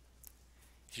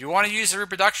 If you want to use the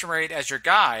reproduction rate as your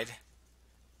guide,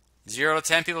 0 to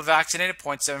 10 people vaccinated,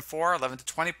 0.74, 11 to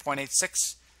 20,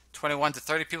 0.86, 21 to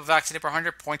 30 people vaccinated per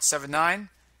 100, 0.79,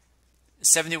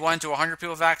 71 to 100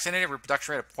 people vaccinated,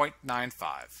 reproduction rate of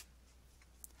 0.95.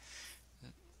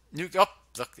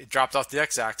 Look, it dropped off the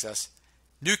x-axis.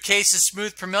 New cases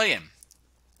smoothed per million.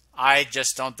 I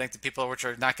just don't think the people which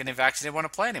are not getting vaccinated want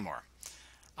to play anymore.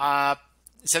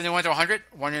 71 to 100,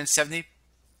 170,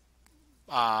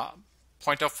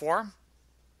 0.04.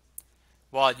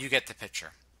 Well, you get the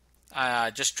picture.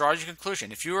 Just draw your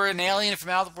conclusion. If you were an alien from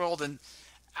out of the world and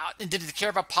didn't care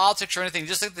about politics or anything,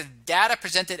 just look at the data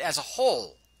presented as a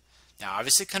whole. Now,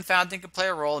 obviously, confounding can play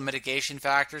a role in mitigation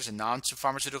factors and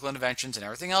non-pharmaceutical interventions and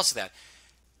everything else of that.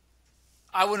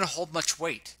 I wouldn't hold much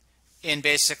weight in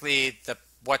basically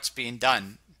what's being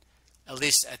done, at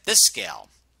least at this scale,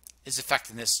 is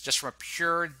effectiveness just from a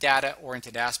pure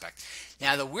data-oriented aspect.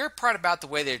 Now, the weird part about the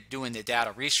way they're doing the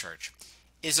data research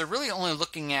is they're really only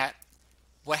looking at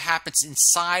what happens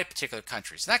inside particular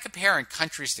countries. They're not comparing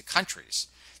countries to countries.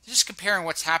 They're just comparing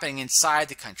what's happening inside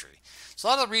the country. So a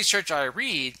lot of the research I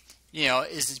read,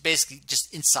 is basically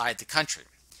just inside the country.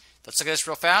 Let's look at this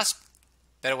real fast.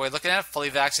 Better way of looking at it, fully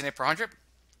vaccinated per 100.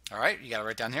 All right, you got it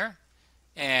right down here.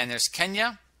 And there's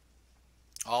Kenya,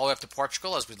 all the way up to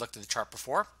Portugal, as we looked at the chart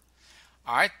before.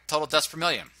 All right, total deaths per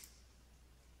million.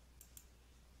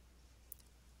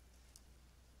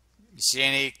 You see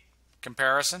any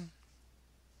comparison?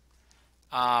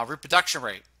 Reproduction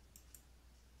rate.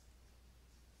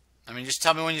 I mean, just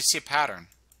tell me when you see a pattern.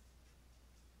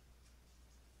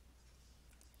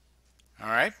 All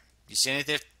right, you see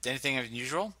anything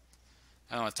unusual?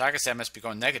 I don't know, Pakistan must be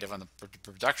going negative on the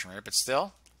reproduction rate, but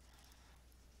still.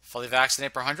 Fully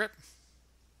vaccinated per 100.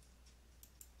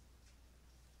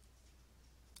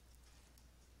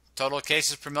 Total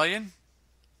cases per million.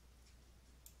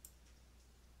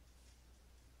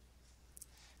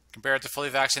 Compared to fully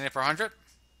vaccinated per 100.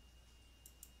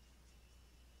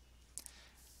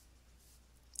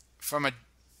 From a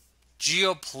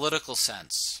geopolitical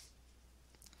sense,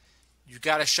 you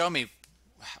got to show me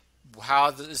how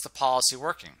is the policy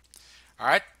working. All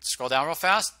right, scroll down real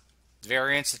fast.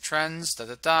 Variants, the trends,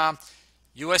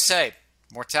 USA,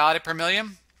 mortality per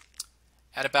million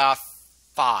at about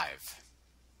 5.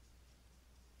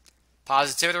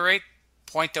 Positivity rate,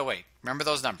 0.08. Remember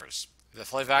those numbers. The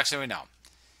fully vaccinated, we know.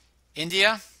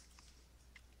 India,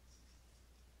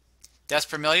 deaths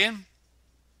per million.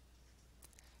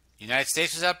 United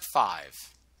States was at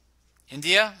 5.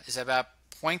 India is about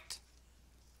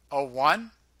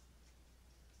 0.01.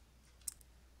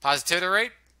 Positivity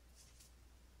rate,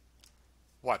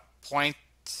 what,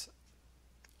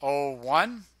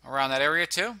 0.01, around that area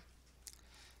too.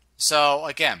 So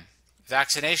again,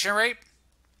 vaccination rate,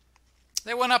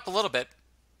 they went up a little bit,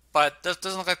 but it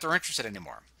doesn't look like they're interested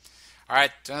anymore. All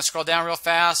right, going to scroll down real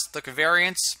fast, look at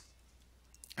variants.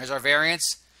 Here's our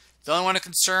variants. The only one of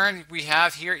concern we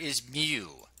have here is mu.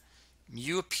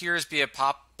 Mu appears to be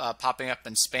popping up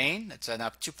in Spain. It's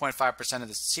up 2.5% of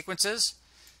the sequences.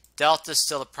 Delta is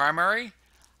still the primary.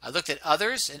 I looked at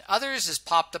others, and others has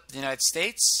popped up in the United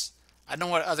States. I don't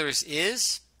know what others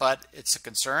is, but it's a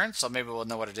concern, so maybe we'll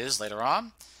know what it is later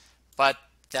on. But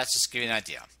that's just to give you an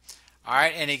idea. All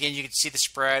right, and again, you can see the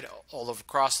spread all over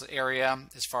across the area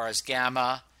as far as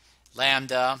gamma,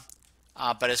 lambda,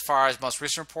 but as far as most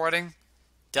recent reporting,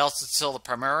 Delta is still the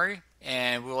primary,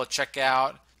 and we will check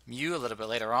out mu a little bit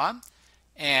later on.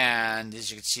 And as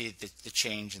you can see, the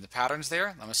change in the patterns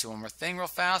there. Let me see one more thing real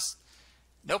fast.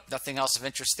 Nope, nothing else of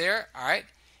interest there. All right,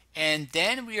 and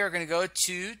then we are going to go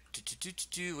to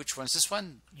which one's this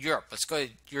one? Europe. Let's go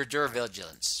to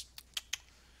EUDRAVIGILANCE.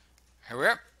 Here we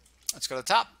are. Let's go to the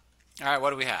top. All right,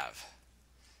 what do we have?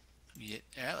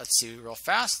 Yeah, let's see real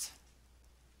fast.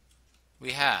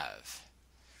 We have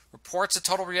reports of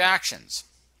total reactions.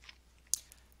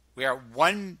 We are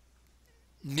 1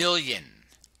 million.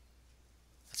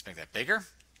 Let's make that bigger.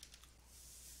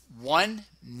 1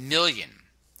 million.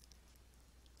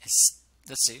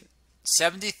 Let's see,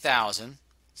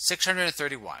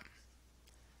 70,631.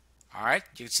 All right,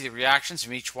 you can see the reactions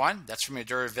from each one. That's from your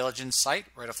EUDRAVIGILANCE site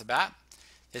right off the bat.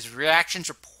 There's reactions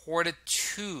reported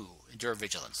to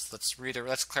EUDRAVIGILANCE. Let's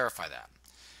clarify that.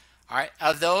 All right,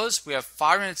 of those, we have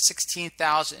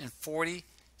 516,040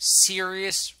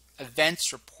 serious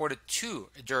events reported to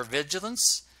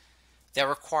EUDRAVIGILANCE that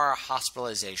require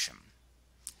hospitalization.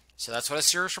 So that's what a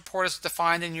serious report is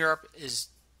defined in Europe, is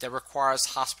that requires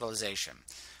hospitalization.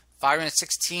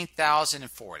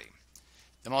 516,040.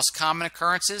 The most common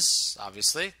occurrences,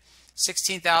 obviously,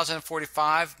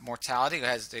 16,045 mortality,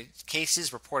 has the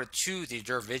cases reported to the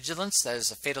EUDRAVIGILANCE, that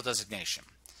is a fatal designation.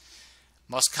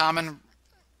 Most common,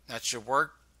 that's your word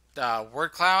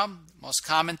cloud, most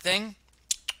common thing.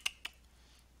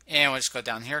 And we'll just go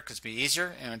down here because it'll be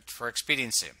easier and for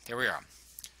expediency. Here we are.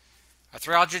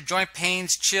 Arthralgia, joint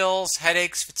pains, chills,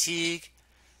 headaches, fatigue.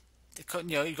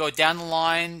 You go down the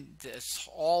line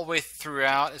all the way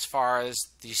throughout as far as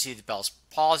you see the Bell's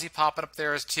palsy popping up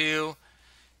there as too.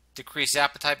 Decreased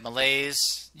appetite,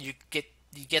 malaise. You get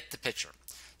the picture.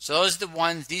 So those are the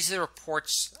ones. These are the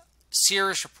reports,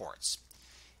 serious reports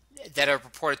that are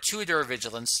reported to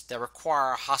EUDRAVIGILANCE that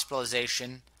require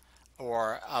hospitalization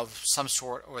or of some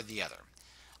sort or the other.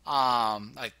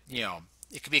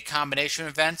 It could be a combination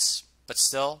of events, but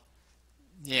still,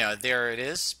 there it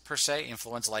is per se.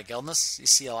 Influenza-like illness. You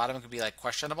see a lot of them could be like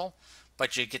questionable,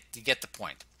 but you get the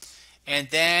point. And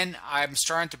then I'm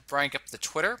starting to bring up the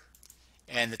Twitter,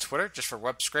 just for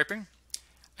web scraping.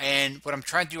 And what I'm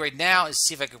trying to do right now is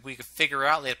see if we could figure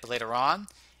out later on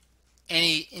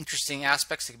any interesting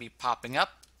aspects that could be popping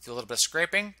up. Do a little bit of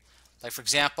scraping. Like for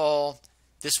example,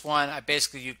 this one I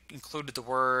basically included the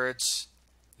words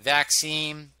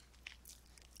vaccine,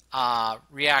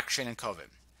 reaction, and COVID.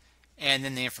 And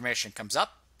then the information comes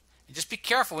up. And just be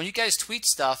careful when you guys tweet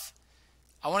stuff.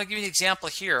 I want to give you an example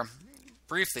here,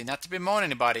 briefly, not to bemoan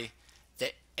anybody,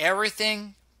 that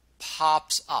everything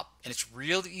pops up, and it's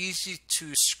real easy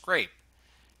to scrape.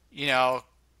 As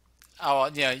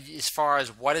far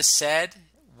as what is said,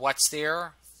 what's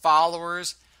there,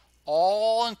 followers,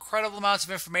 all incredible amounts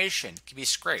of information can be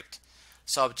scraped.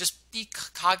 So just be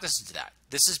cognizant of that.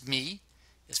 This is me,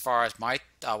 as far as my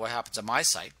what happens on my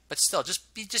site, but still,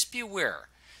 just be aware.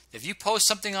 If you post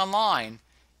something online,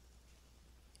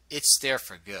 it's there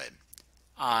for good,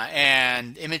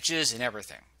 and images and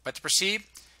everything. But to proceed,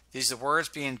 these are the words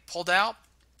being pulled out,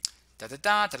 and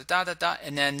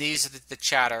then these are the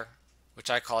chatter, which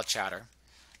I call chatter.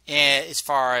 And as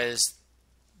far as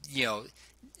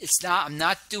I'm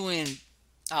not doing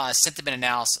sentiment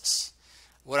analysis.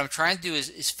 What I'm trying to do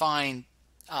is find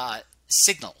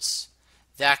signals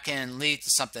that can lead to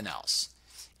something else.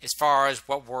 As far as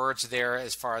what words are there,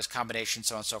 as far as combinations,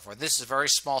 so on and so forth. This is a very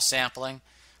small sampling,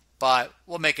 but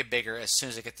we'll make it bigger as soon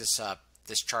as I get this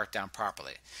this chart down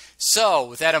properly. So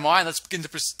with that in mind, let's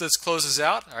close this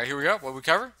out. All right, here we go. What we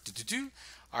cover?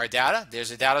 Our data. There's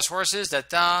the data sources.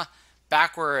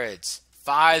 Backwards.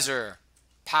 Pfizer.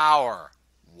 Power.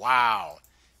 Wow.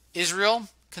 Israel.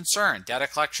 Concern. Data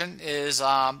collection is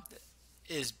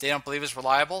they don't believe it's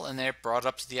reliable, and they brought it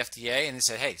up to the FDA, and they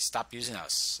said, hey, stop using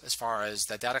us as far as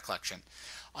the data collection.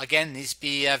 Again, needs to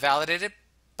be validated,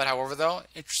 but however, though,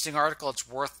 interesting article. It's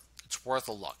worth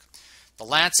a look. The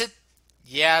Lancet.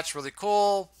 Yeah, it's really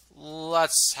cool.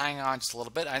 Let's hang on just a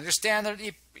little bit. I understand that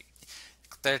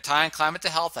they're tying climate to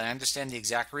health. I understand the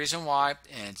exact reason why,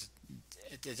 and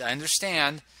I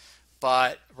understand,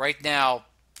 but right now,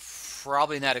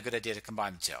 probably not a good idea to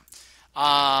combine the two.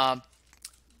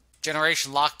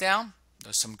 Generation lockdown.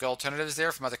 There's some good alternatives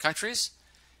there from other countries.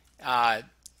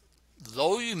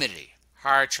 Low humidity,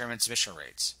 higher transmission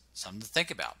rates. Something to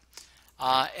think about.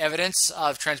 Evidence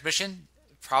of transmission.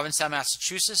 Provincetown,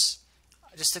 Massachusetts.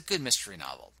 Just a good mystery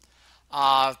novel.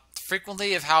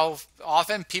 Frequently of how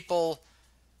often people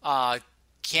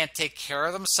can't take care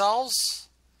of themselves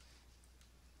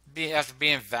after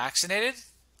being vaccinated.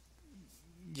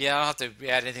 Yeah, I don't have to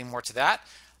add anything more to that.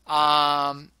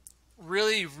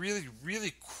 Really, really,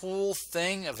 really cool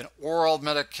thing of an oral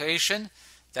medication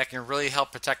that can really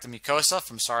help protect the mucosa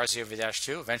from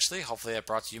SARS-CoV-2 eventually. Hopefully that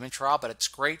brought to human trial, but it's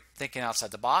great thinking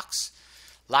outside the box.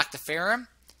 Lactoferrin.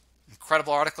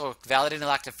 Incredible article validating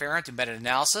lactoferrin to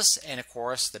meta-analysis, and of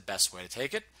course, the best way to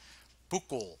take it.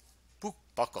 Buccal.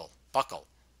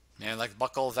 Man, like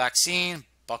buccal vaccine,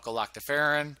 buccal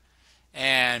lactoferrin,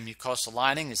 and mucosal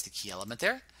lining is the key element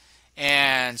there.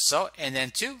 And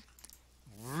then two,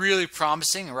 really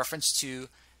promising in reference to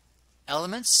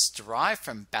elements derived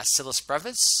from Bacillus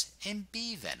brevis and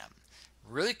bee venom.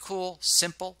 Really cool,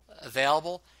 simple,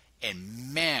 available,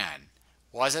 and man,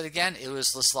 what was it again? It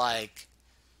was just like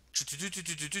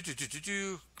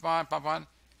come on,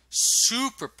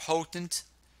 super potent,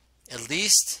 at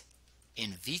least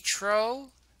in vitro,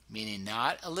 meaning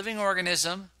not a living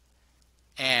organism,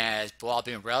 and while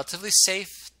being relatively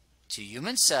safe to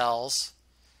human cells,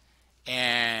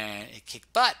 and it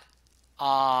kicked butt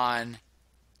on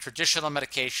traditional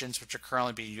medications which are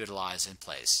currently being utilized in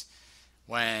place,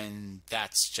 when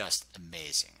that's just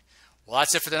amazing. Well,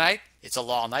 that's it for tonight. It's a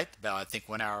long night, about I think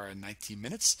 1 hour and 19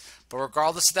 minutes. But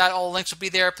regardless of that, all the links will be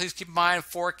there. Please keep in mind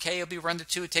 4K will be rendered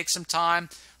to. It takes some time,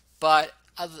 but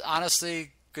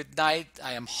honestly, Good night.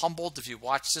 I am humbled if you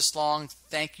watched this long.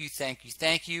 Thank you, thank you,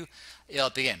 thank you. It'll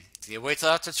begin. If you wait till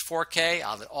after it's 4K,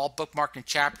 I'll have it all bookmarked and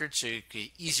chaptered so you can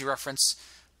easy reference.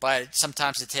 But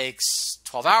sometimes it takes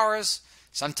 12 hours.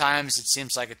 Sometimes it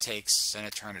seems like it takes an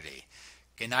eternity.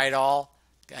 Good night, all,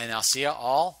 and I'll see you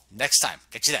all next time.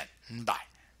 Catch you then. Bye.